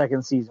get a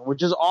second season,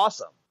 which is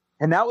awesome,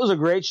 and that was a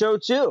great show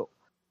too.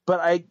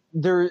 But I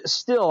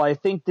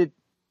think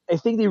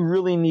they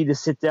really need to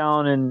sit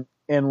down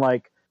and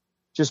like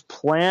just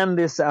plan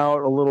this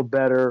out a little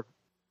better.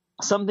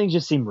 Some things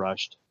just seem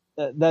rushed.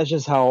 That's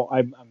just how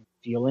I'm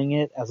feeling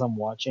it as I'm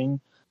watching.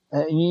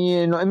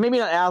 And maybe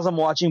not as I'm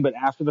watching, but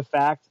after the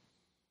fact.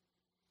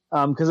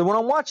 Because when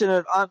I'm watching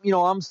it,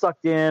 I'm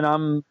sucked in.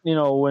 I'm an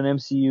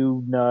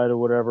MCU nut or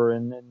whatever,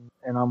 and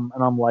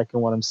I'm liking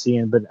what I'm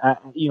seeing. But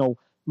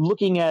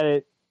looking at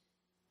it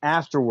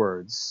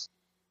afterwards,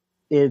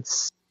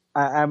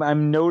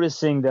 I'm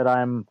noticing that I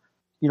don't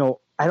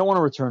want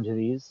to return to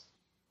these.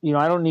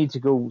 I don't need to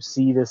go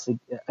see this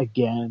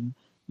again.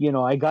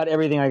 I got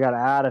everything I got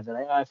out of it.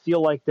 I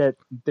feel like that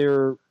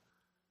they're.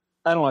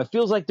 I don't know. It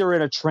feels like they're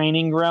in a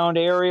training ground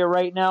area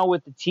right now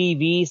with the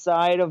TV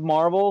side of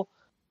Marvel.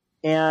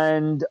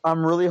 And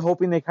I'm really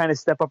hoping they kind of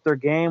step up their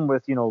game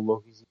with,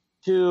 Loki Season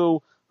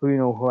 2,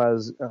 who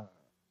has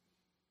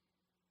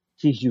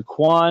Ki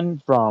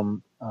Kwan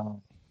from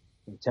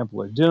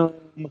Temple of Doom,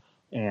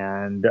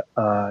 and,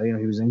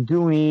 he was in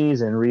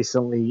Goonies, and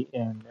recently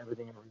in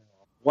Everything Everywhere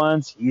All at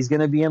Once. He's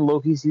going to be in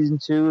Loki Season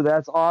 2.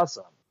 That's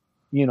awesome.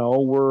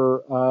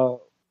 We're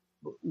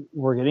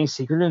getting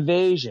Secret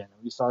Invasion.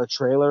 We saw the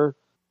trailer.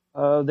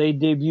 They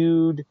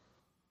debuted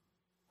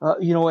at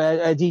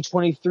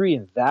D23,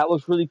 and that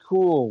looks really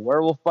cool.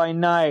 Werewolf by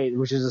Night,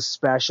 which is a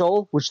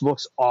special, which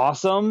looks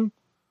awesome.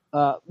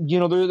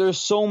 There's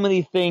so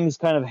many things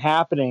kind of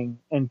happening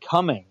and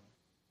coming.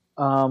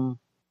 I'm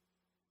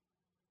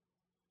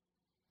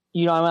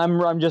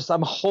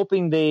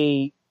hoping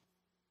they've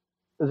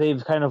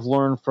kind of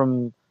learned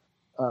from.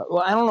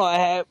 Well, I don't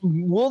know.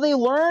 Will they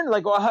learn?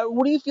 Like,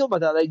 what do you feel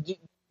about that? Like, do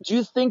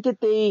you think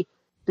that they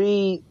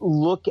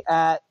look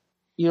at?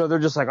 They're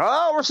just like,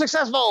 oh, we're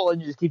successful, and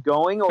you just keep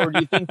going, or do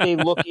you think they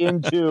look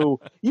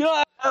into,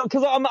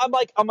 because I'm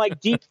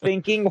like deep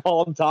thinking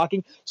while I'm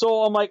talking,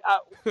 so I'm like,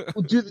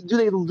 do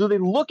they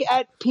look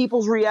at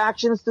people's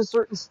reactions to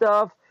certain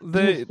stuff?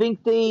 Do you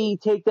think they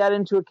take that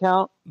into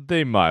account?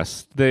 They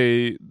must.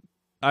 I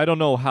don't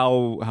know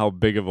how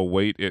big of a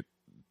weight it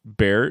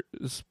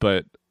bears,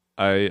 but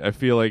I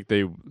feel like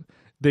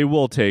they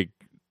will take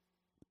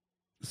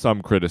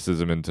some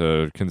criticism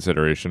into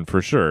consideration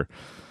for sure.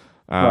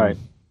 Right.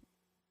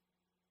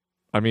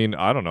 I mean,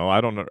 I don't know. I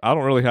don't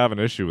really have an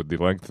issue with the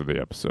length of the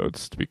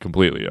episodes, to be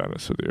completely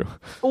honest with you.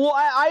 Well,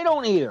 I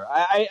don't either.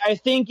 I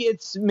think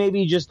it's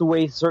maybe just the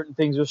way certain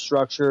things are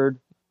structured.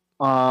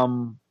 I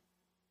don't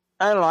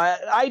know.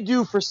 I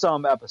do for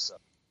some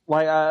episodes.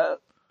 Like,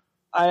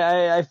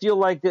 I feel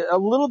like a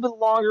little bit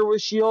longer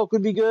with She-Hulk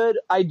would be good.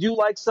 I do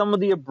like some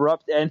of the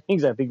abrupt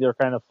endings. I think they're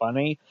kind of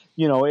funny.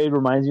 It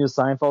reminds me of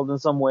Seinfeld in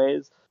some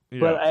ways. Yeah.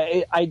 But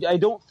I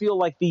don't feel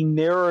like the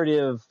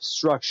narrative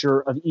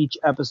structure of each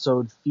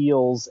episode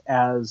feels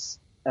as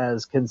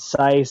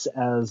concise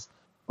as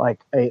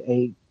like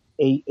a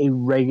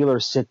regular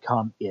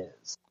sitcom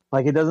is.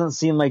 Like, it doesn't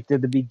seem like they're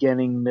the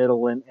beginning,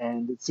 middle, and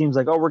end. It seems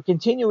like, oh, we're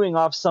continuing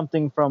off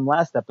something from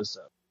last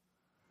episode.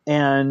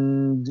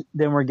 And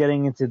then we're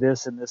getting into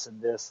this and this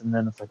and this, and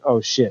then it's like, oh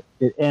shit,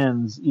 it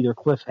ends either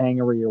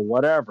cliffhangery or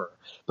whatever.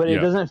 But it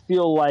doesn't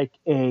feel like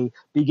a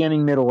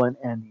beginning, middle, and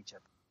end each episode.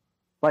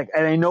 Like,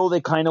 and I know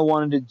they kind of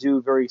wanted to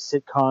do very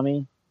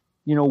sitcom-y,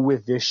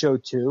 with this show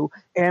too.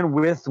 And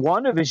with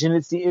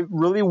WandaVision, it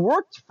really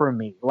worked for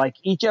me. Like,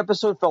 each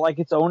episode felt like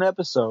its own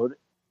episode,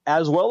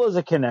 as well as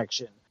a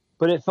connection.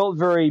 But it felt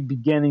very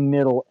beginning,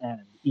 middle,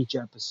 end, each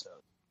episode.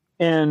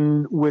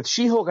 And with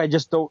She-Hulk, I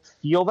just don't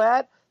feel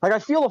that. Like, I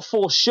feel a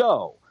full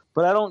show,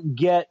 but I don't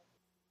get,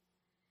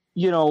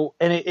 and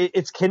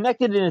it's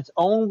connected in its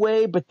own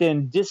way, but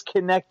then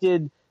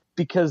disconnected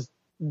because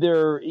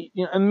they're,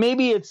 and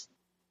maybe it's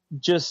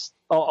just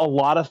a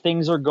lot of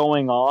things are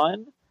going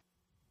on,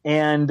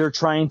 and they're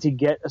trying to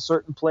get a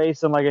certain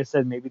place. And like I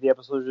said, maybe the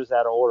episodes are just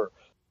out of order.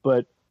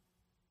 But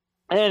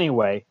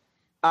anyway,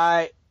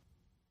 we're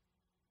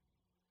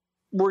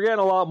getting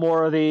a lot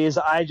more of these.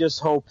 I just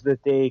hope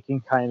that they can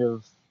kind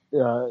of,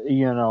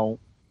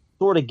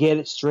 sort of get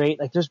it straight.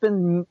 Like, there's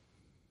been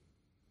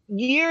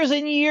years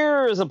and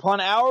years upon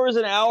hours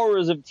and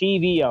hours of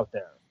TV out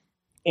there.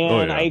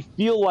 And I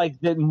feel like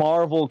that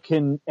Marvel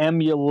can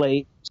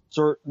emulate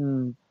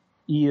certain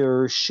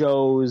either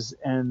shows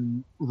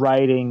and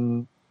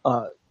writing,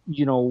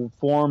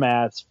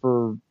 formats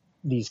for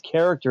these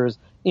characters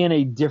in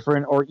a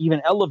different or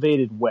even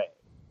elevated way.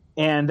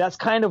 And that's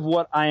kind of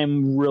what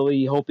I'm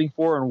really hoping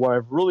for, and what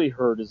I've really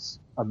heard is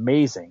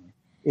amazing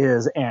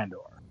is Andor.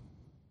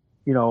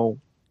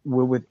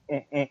 With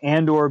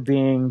Andor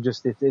being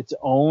just its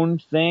own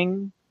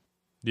thing.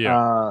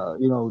 Yeah.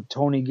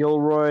 Tony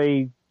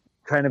Gilroy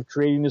kind of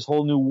creating this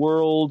whole new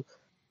world,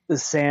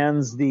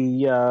 sans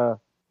the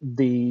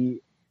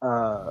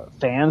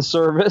fan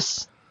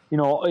service.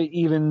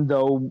 Even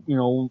though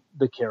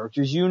the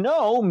characters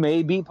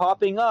may be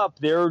popping up,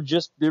 they're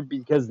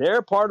because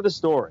they're part of the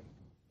story.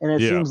 And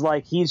it seems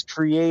like he's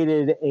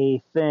created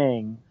a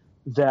thing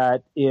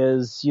that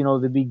is,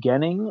 the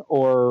beginning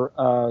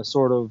or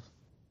sort of,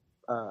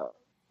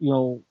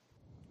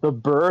 the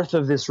birth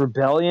of this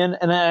rebellion.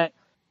 And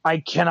I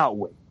cannot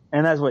wait.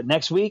 And that's what,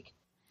 next week?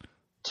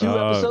 2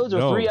 episodes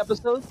or 3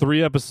 episodes?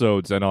 3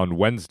 episodes, and on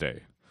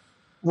Wednesday.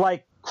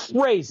 Like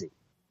crazy.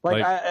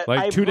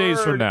 Like 2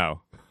 days from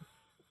now.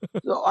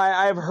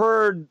 I've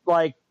heard,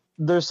 like,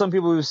 there's some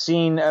people who've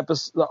seen up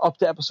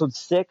to episode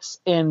 6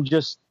 and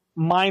just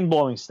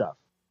mind-blowing stuff.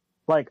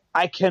 Like,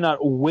 I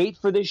cannot wait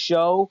for this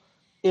show.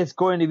 It's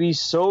going to be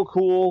so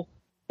cool.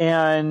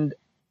 And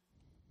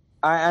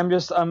I'm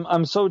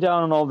so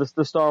down on all this,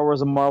 the Star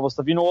Wars and Marvel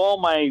stuff. All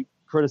my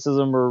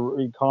criticism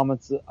or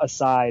comments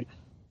aside,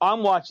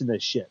 I'm watching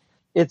this shit.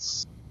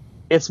 It's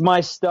my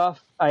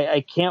stuff.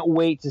 I can't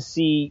wait to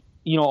see,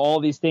 all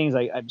these things.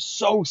 I'm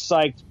so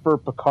psyched for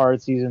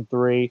Picard season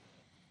 3,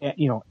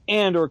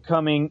 Andor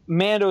coming,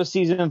 Mando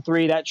season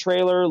 3. That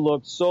trailer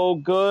looked so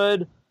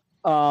good.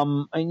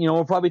 And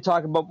we'll probably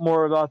talk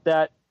more about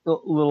that a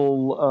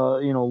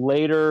little,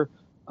 later.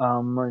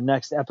 Our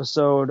next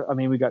episode. I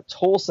mean, we got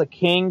Tulsa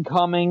King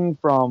coming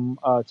from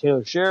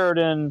Taylor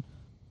Sheridan.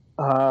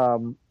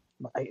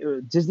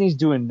 Disney's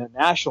doing the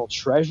National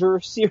Treasure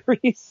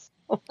series.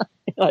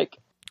 Like,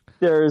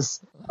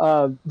 there's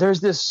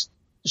this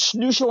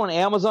new show on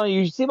Amazon.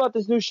 You see about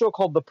this new show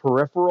called The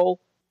Peripheral?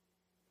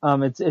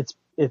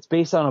 It's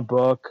based on a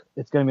book.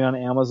 It's going to be on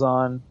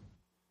Amazon.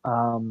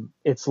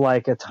 It's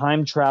like a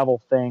time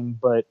travel thing,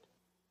 but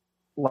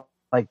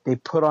like they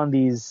put on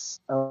these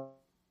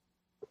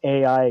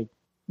AI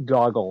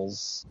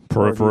goggles.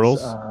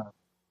 Peripherals.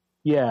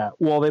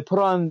 Well, they put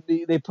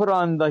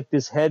on like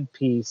this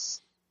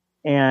headpiece,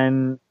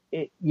 and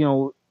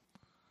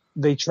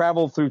they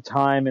travel through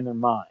time in their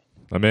mind.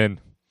 I'm in.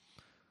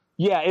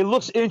 Yeah, it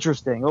looks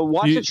interesting.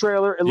 Watch the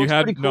trailer. It looks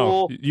pretty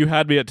cool. No, you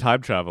had me at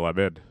time travel. I'm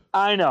in.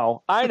 I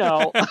know.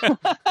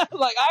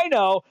 Like, I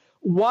know.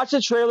 Watch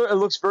the trailer. It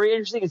looks very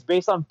interesting. It's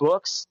based on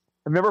books.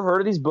 I've never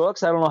heard of these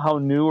books. I don't know how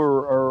new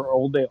or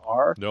old they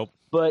are. Nope.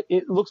 But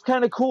it looks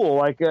kind of cool.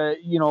 Like,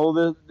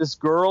 this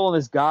girl and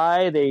this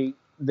guy, they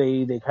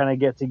kind of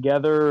get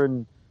together,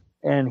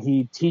 and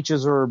he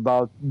teaches her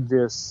about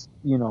this,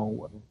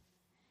 what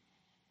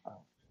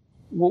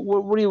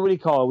do you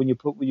call it when you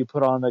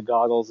put on the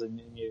goggles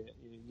and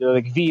you're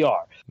like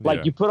VR.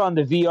 Like, you put on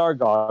the VR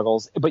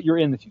goggles, but you're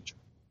in the future.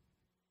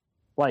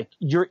 Like,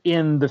 you're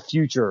in the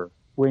future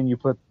when you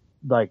put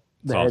like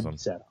the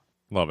headset on.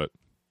 Love it.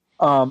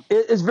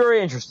 It's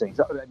very interesting.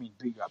 So, I mean,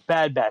 you got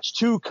Bad Batch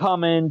 2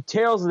 coming,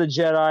 Tales of the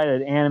Jedi,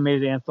 an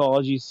animated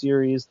anthology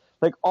series,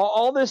 like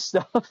all this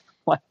stuff.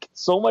 Like,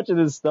 so much of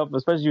this stuff,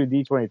 especially with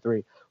D23,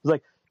 was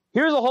like,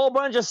 here's a whole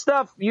bunch of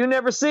stuff you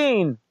never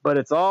seen, but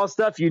it's all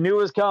stuff you knew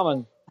was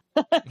coming.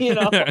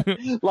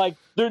 Like,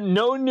 there are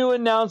no new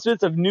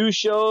announcements of new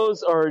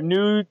shows or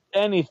new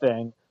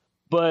anything,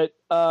 but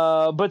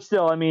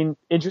still, I mean,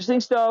 interesting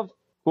stuff,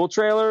 cool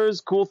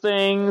trailers, cool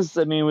things.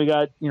 I mean, we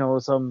got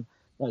some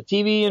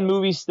TV and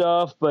movie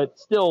stuff, but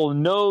still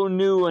no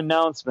new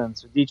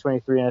announcements with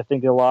D23, and I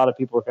think a lot of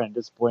people are kind of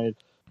disappointed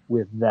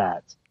with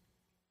that.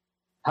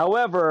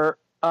 However,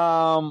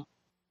 man,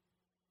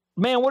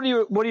 what are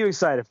you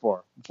excited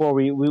for before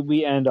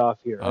we end off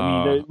here?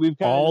 I mean, we've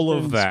kind all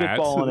of of that.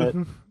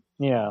 Spitballing it.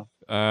 Yeah.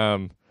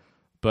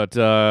 But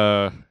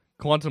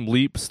Quantum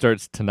Leap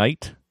starts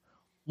tonight.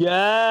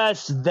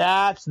 Yes,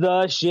 that's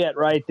the shit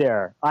right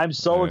there. I'm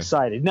so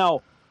excited.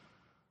 Now,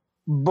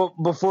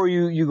 before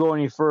you go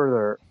any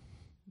further,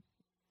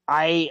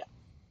 there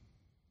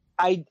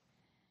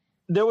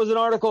was an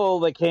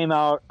article that came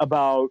out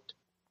about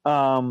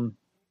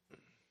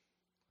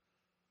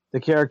the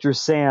character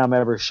Sam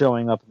ever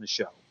showing up in the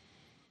show.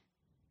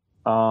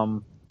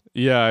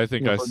 Yeah, I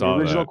think I saw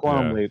the original that.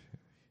 Quantum Leap.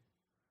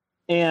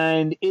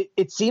 And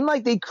it seemed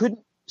like they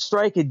couldn't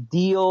strike a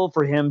deal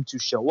for him to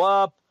show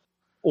up,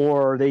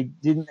 or they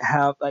didn't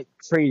have like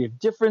creative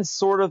difference,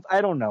 sort of. I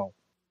don't know.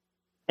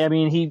 I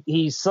mean,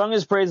 he sung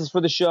his praises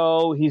for the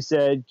show. He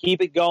said,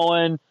 keep it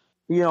going,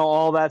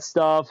 all that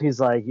stuff. He's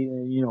like,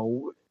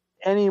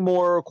 any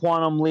more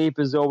Quantum Leap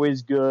is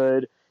always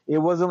good. He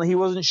wasn't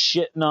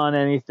shitting on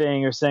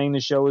anything or saying the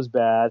show was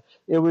bad.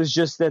 It was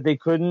just that they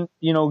couldn't,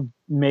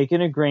 make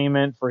an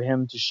agreement for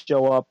him to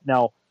show up.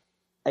 Now,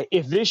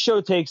 if this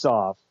show takes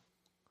off,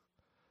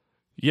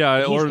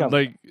 yeah, or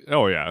like,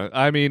 oh yeah,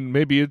 I mean,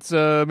 maybe it's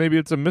a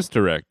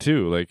misdirect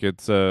too. Like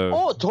it's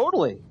oh,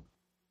 totally.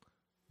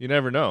 You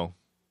never know.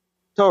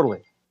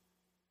 Totally.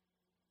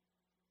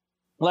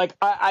 Like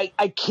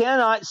I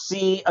cannot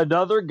see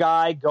another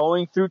guy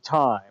going through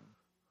time.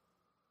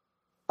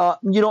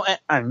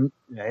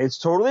 It's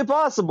totally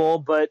possible,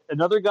 but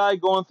another guy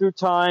going through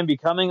time,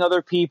 becoming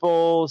other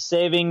people,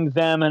 saving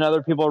them and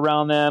other people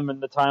around them in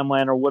the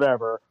timeline or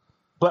whatever.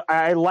 But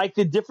I like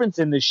the difference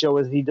in this show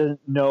is he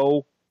doesn't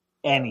know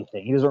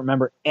anything. He doesn't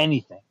remember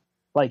anything.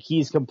 Like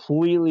he's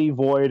completely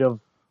void of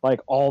like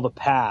all the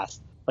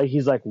past. Like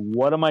he's like,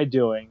 what am I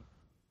doing?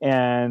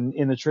 And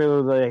in the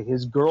trailer, like,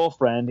 his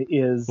girlfriend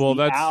is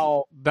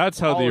that's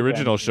how the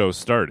original show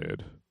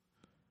started.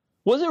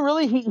 Was it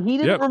really? He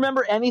didn't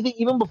remember anything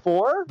even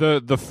before?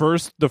 The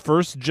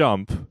first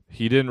jump,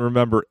 he didn't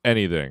remember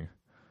anything.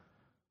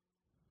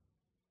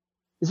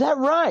 Is that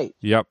right?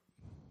 Yep.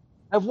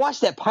 I've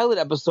watched that pilot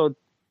episode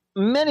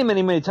many,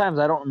 many, many times.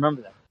 I don't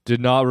remember that. Did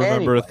not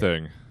remember a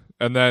thing.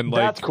 And then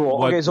like that's cool.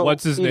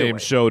 What's his name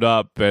showed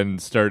up and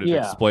started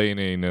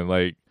explaining and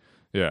like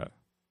Okay.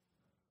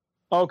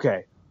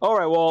 All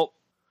right. Well,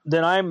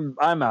 then I'm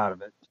out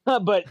of it.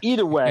 But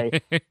either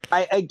way,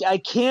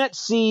 I can't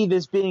see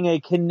this being a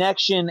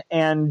connection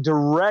and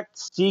direct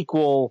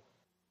sequel,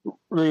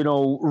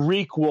 requel,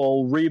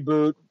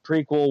 reboot,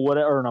 prequel,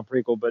 whatever, or not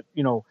prequel, but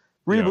reboot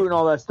and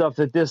all that stuff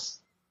that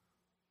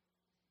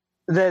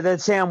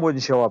Sam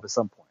wouldn't show up at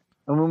some point.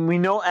 And when we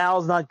know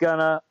Al's not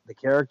gonna, the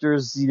character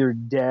is either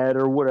dead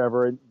or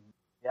whatever.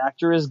 The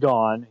actor is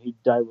gone. He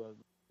died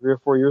 3 or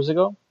 4 years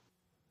ago.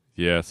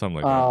 Yeah,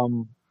 something like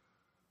that.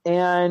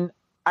 And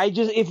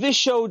if this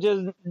show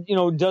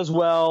does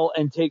well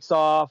and takes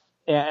off,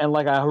 and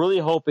like I really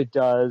hope it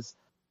does,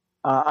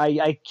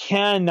 I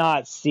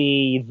cannot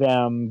see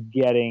them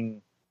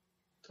getting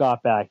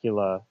Scott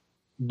Bakula.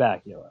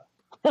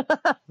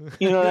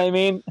 You know what I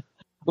mean?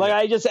 Like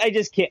I just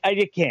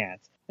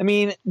can't. I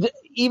mean,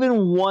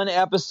 even one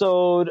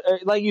episode,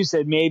 like you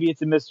said, maybe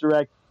it's a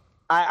misdirect.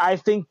 I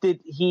think that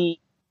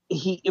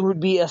it would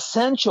be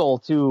essential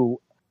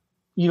to,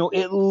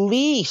 at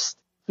least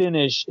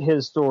finish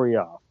his story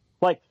off.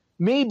 Like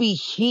maybe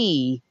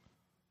he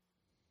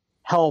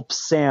helps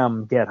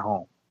Sam get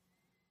home.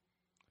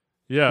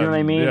 Yeah, you know what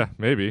I mean? Yeah,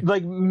 maybe.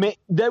 Like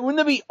that wouldn't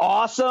that be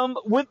awesome?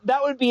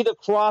 That would be the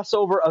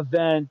crossover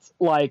event,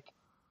 like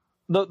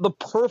the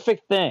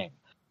perfect thing.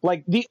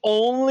 Like the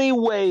only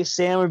way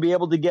Sam would be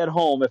able to get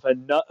home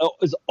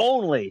is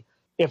only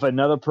if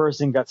another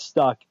person got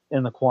stuck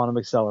in the quantum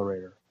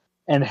accelerator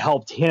and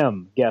helped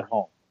him get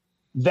home.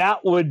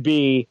 That would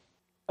be,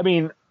 I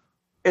mean,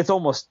 it's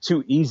almost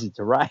too easy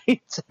to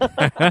write,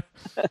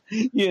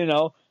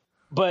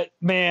 But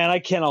man, I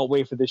cannot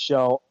wait for this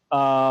show.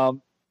 I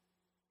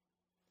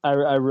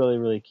really,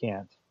 really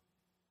can't.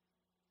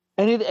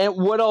 And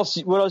what else?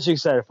 What else are you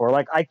excited for?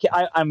 Like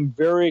I'm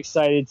very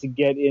excited to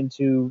get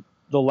into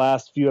the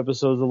last few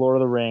episodes of Lord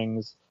of the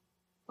Rings.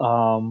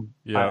 I'm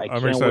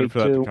excited for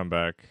that to come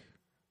back.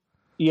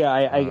 Yeah,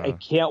 I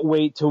can't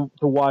wait to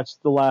watch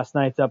the last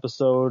night's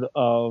episode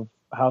of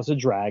House of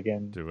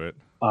Dragon. Do it.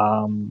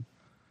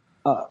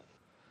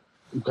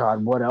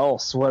 God, what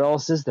else? What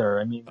else is there?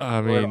 I mean,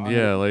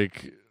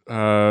 like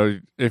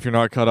if you're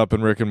not caught up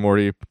in Rick and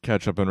Morty,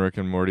 catch up in Rick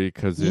and Morty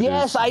because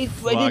I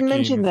didn't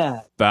mention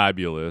that.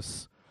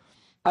 Fabulous.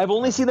 I've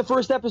only seen the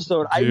first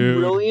episode. I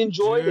really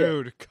enjoyed it.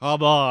 Dude,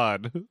 come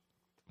on.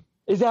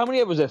 Is that how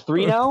many? Was it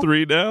 3 now?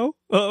 3 now?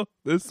 Oh,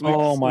 this week.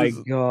 Oh my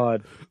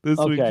god! This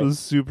week was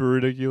super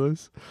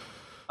ridiculous.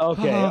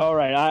 Okay, all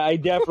right. I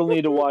definitely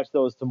need to watch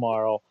those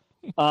tomorrow.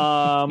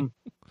 What?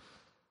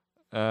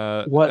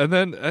 And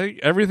then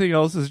everything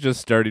else is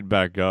just starting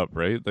back up,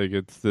 right? Like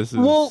this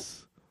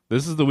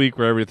is the week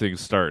where everything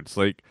starts.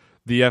 Like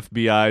the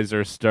FBI's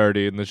are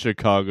starting, the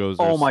Chicago's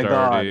are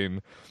starting,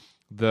 God.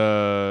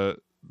 the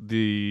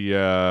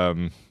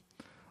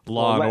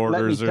Law and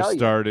Orders are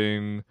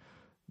starting.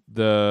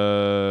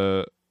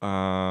 The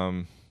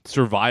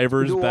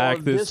Survivor's back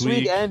this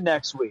week and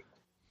next week.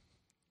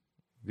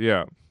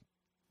 Yeah,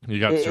 you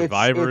got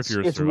Survivor if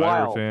you're a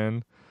Survivor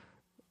fan.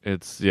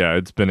 It's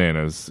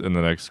bananas in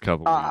the next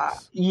couple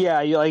weeks.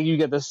 Yeah, you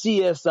get the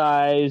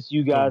CSIs,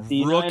 you got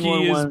the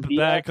Rookie is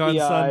back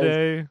FBI's. on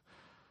Sunday.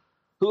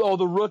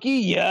 The Rookie,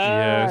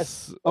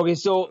 yes. Okay,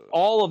 so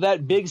all of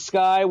that, Big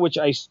Sky, which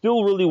I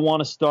still really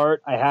want to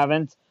start. I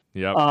haven't.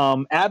 Yep.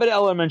 Abbott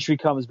Elementary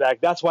comes back.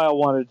 That's why I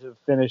wanted to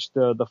finish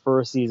the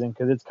first season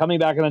because it's coming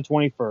back on the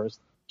 21st,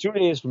 2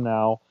 days from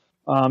now.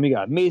 You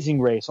got Amazing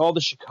Race, all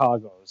the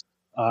Chicagos.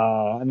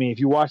 I mean, if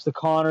you watch the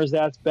Connors,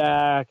 that's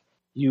back.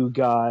 You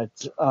got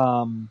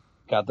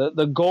got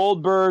the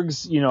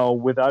Goldbergs,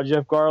 without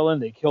Jeff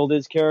Garland, they killed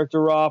his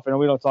character off. And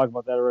we don't talk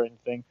about that or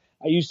anything.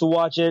 I used to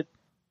watch it.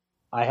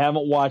 I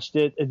haven't watched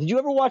it. Did you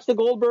ever watch the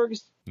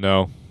Goldbergs?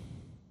 No.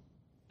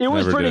 It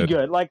was pretty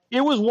good. Like,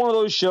 it was one of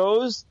those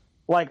shows,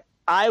 like,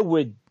 I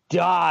would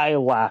die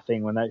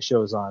laughing when that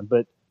show's on,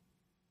 but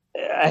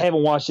I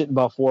haven't watched it in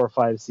about 4 or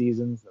 5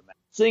 seasons. The Masked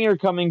Singer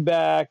coming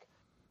back.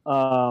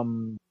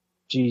 Like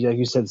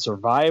you said,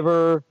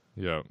 Survivor.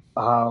 Yeah.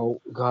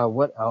 God,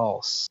 what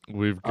else?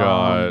 We've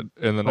got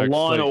in the next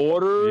Law and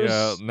Orders.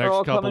 Yeah,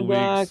 next couple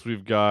weeks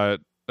we've got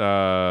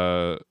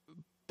The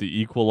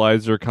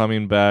Equalizer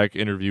coming back.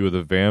 Interview with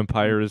a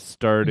Vampire is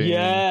starting.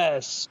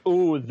 Yes.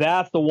 Ooh,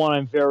 that's the one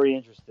I'm very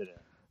interested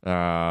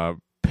in.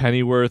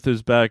 Pennyworth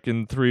is back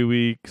in 3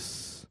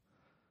 weeks.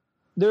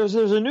 There's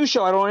a new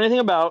show I don't know anything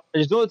about. I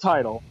just know the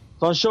title.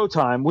 It's on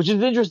Showtime, which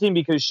is interesting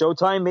because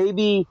Showtime may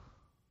be,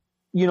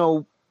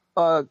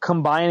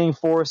 combining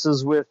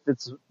forces with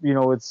its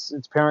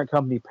parent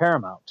company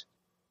Paramount.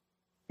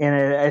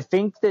 And I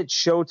think that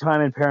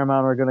Showtime and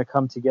Paramount are going to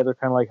come together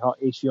kind of like how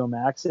HBO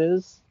Max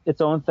is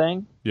its own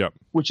thing. Yep.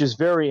 Which is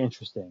very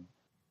interesting.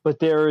 But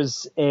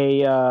there's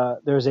a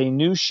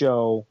new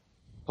show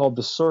called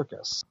The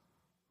Circus.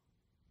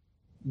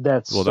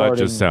 That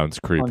just sounds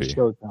creepy.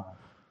 On Showtime.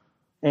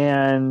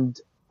 And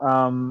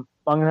I'm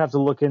going to have to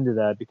look into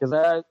that because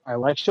I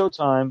like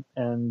Showtime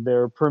and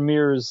their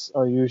premieres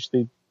are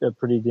usually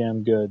pretty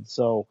damn good.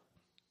 So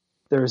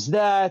there's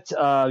that.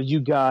 You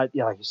got,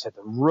 like you said,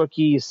 The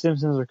Rookie,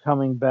 Simpsons are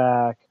coming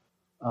back.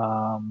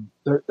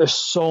 There's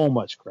so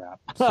much crap.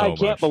 I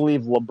can't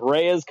believe La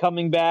Brea is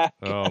coming back.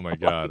 Oh my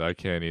God, I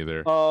can't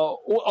either.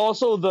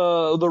 Also,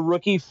 the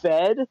Rookie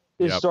Fed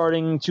is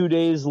starting 2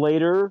 days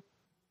later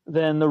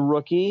than The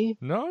Rookie.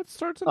 No, it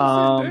starts on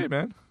the same day,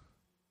 man.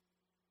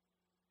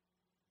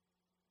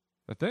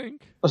 I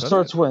think. It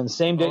starts when?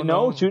 Same day?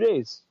 No, 2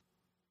 days.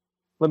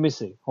 Let me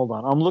see. Hold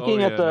on. I'm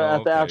looking at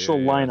the actual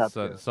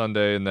lineup.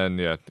 Sunday and then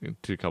a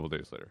couple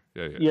days later.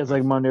 Yeah, it's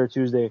like Monday or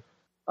Tuesday.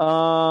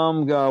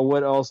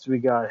 What else do we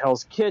got?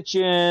 Hell's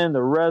Kitchen,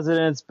 The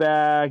Resident's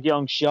back,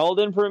 Young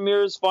Sheldon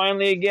premieres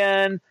finally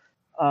again.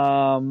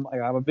 I'm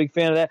a big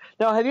fan of that.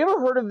 Now, have you ever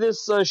heard of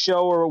this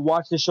show or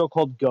watched this show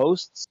called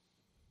Ghosts?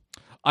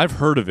 I've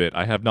heard of it.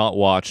 I have not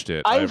watched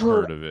it. I've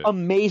heard of it.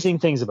 Amazing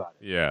things about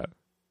it. Yeah.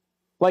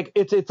 Like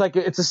it's a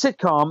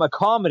sitcom, a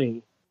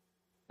comedy,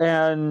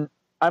 and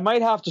I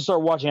might have to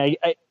start watching.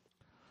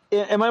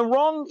 Am I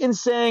wrong in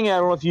saying, I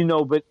don't know if you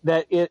know, but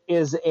that it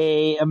is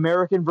a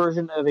American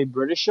version of a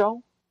British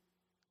show?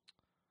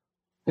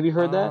 Have you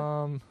heard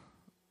that?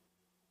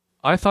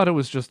 I thought it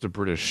was just a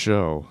British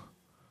show.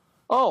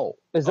 Oh,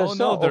 is that so?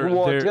 No,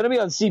 it's going to be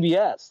on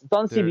CBS. It's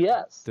on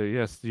CBS.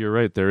 Yes, you're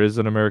right. There is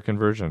an American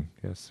version.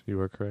 Yes, you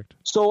are correct.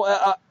 So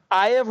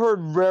I have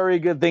heard very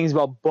good things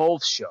about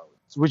both shows,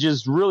 which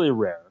is really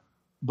rare.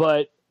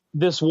 But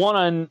this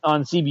one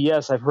on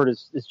CBS, I've heard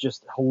is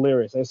just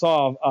hilarious. I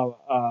saw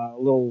a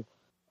little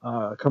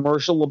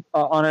commercial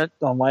on it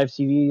on live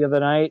TV the other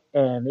night,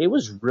 and it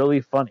was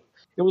really funny.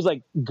 It was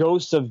like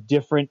ghosts of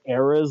different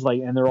eras,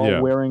 and they're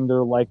all wearing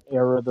their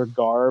their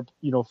garb,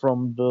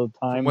 from the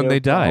time when they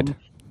died.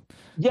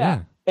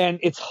 Yeah, and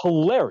it's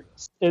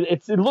hilarious.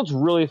 It looks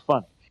really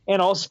funny.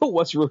 And also,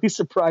 what's really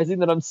surprising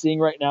that I'm seeing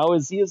right now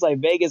is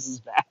Vegas is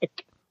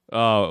back.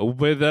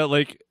 With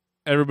that,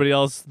 everybody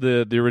else,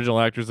 the original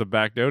actors have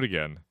backed out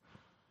again.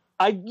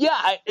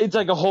 It's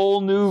like a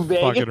whole new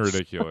Vegas. Fucking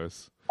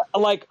ridiculous.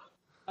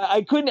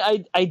 I couldn't.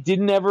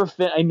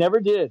 I never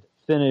did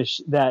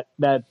finish that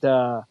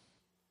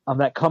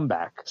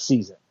comeback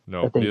season.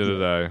 No, neither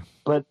did I.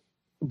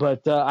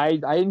 But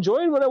I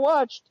enjoyed what I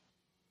watched.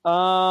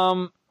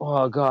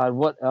 Oh God,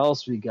 what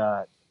else we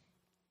got?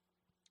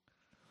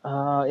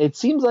 It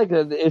seems like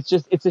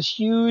it's a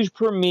huge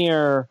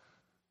premiere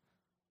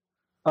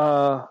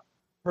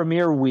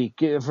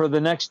week for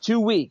the next 2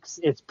 weeks.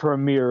 It's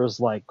premieres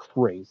like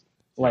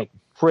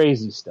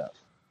crazy stuff.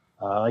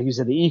 Like you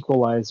said, The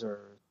Equalizer,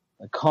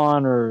 The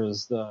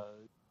Conners, the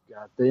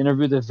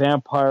Interview with the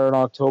Vampire on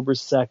October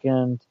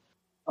 2nd.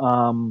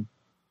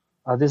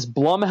 This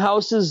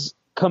Blumhouse's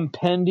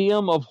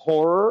Compendium of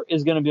Horror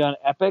is going to be on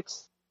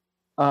Epix.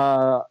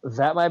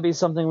 That might be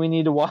something we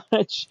need to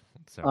watch.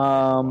 Sounds like a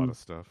lot of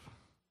stuff.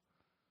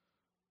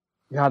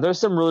 Yeah, there's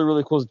some really,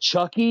 really cool.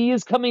 Chucky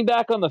is coming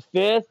back on the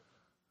 5th.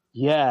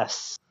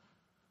 Yes.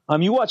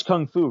 You watch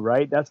Kung Fu,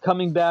 right? That's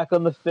coming back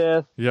on the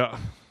 5th. Yeah.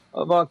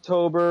 Of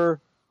October.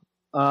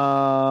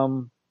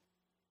 Man,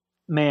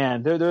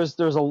 there's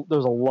a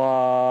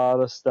lot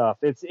of stuff.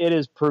 It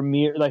is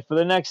premiere for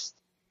the next.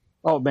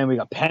 Oh man, we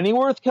got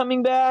Pennyworth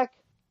coming back,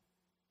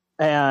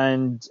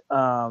 and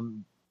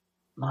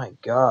my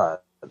God,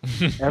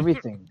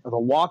 everything. The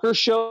Walker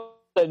show,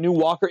 that new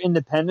Walker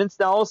Independence.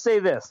 Now I'll say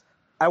this: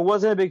 I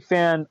wasn't a big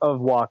fan of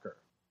Walker.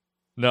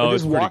 No,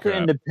 this Walker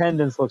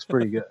Independence looks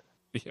pretty good.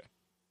 Yeah,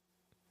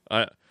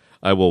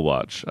 I will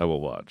watch.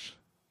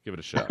 Give it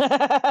a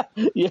shot.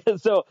 Yeah,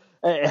 so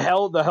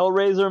the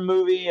Hellraiser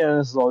movie,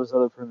 and all these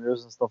other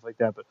premieres and stuff like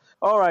that. But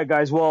all right,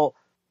 guys. Well,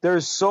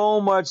 there's so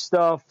much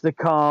stuff to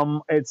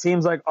come. It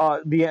seems like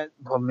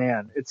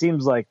it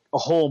seems like a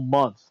whole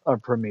month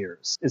of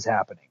premieres is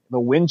happening. The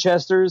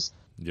Winchesters.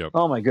 Yep.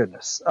 Oh my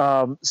goodness.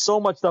 So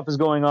much stuff is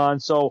going on.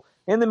 So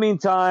in the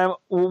meantime,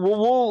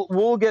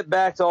 we'll get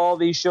back to all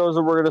these shows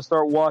that we're going to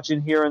start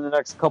watching here in the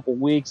next couple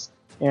weeks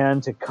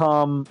and to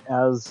come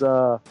as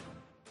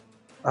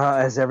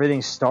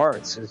everything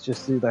starts. It's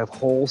just the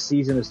whole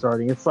season is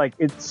starting. It's like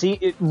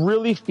it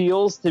really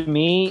feels to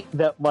me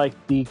that like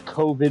the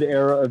COVID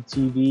era of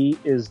TV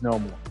is no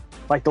more.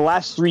 Like the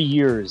last 3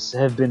 years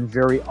have been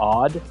very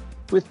odd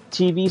with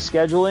TV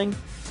scheduling,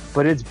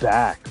 but it's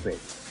back, baby.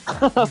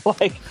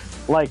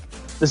 like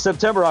the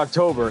September,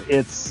 October,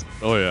 it's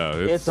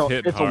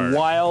a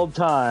wild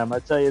time, I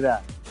tell you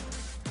that.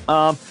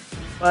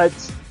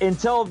 But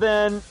until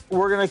then,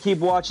 we're gonna keep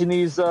watching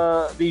these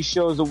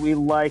shows that we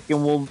like,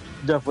 and we'll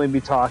definitely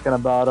be talking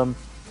about them.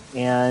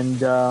 And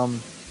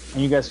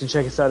you guys can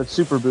check us out at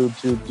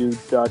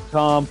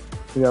superboobtubedude.com.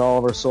 We got all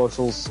of our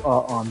socials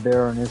on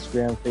there, on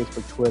Instagram,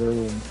 Facebook, Twitter,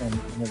 and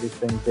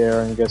everything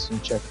there. And you guys can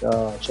check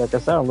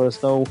us out. Let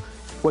us know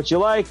what you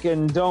like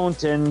and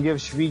don't, and give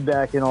us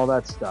feedback and all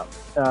that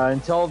stuff.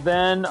 Until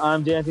then,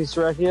 I'm Dante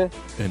Serecchia.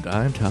 And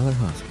I'm Tyler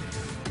Hoskin.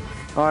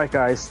 All right,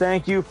 guys.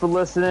 Thank you for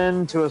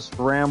listening to us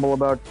ramble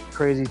about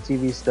crazy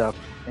TV stuff.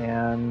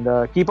 And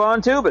keep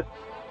on tubing.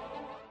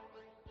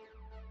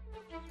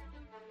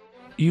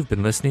 You've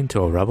been listening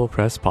to a Rebel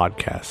Press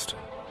podcast.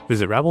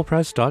 Visit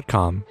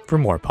rebelpress.com for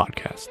more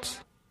podcasts.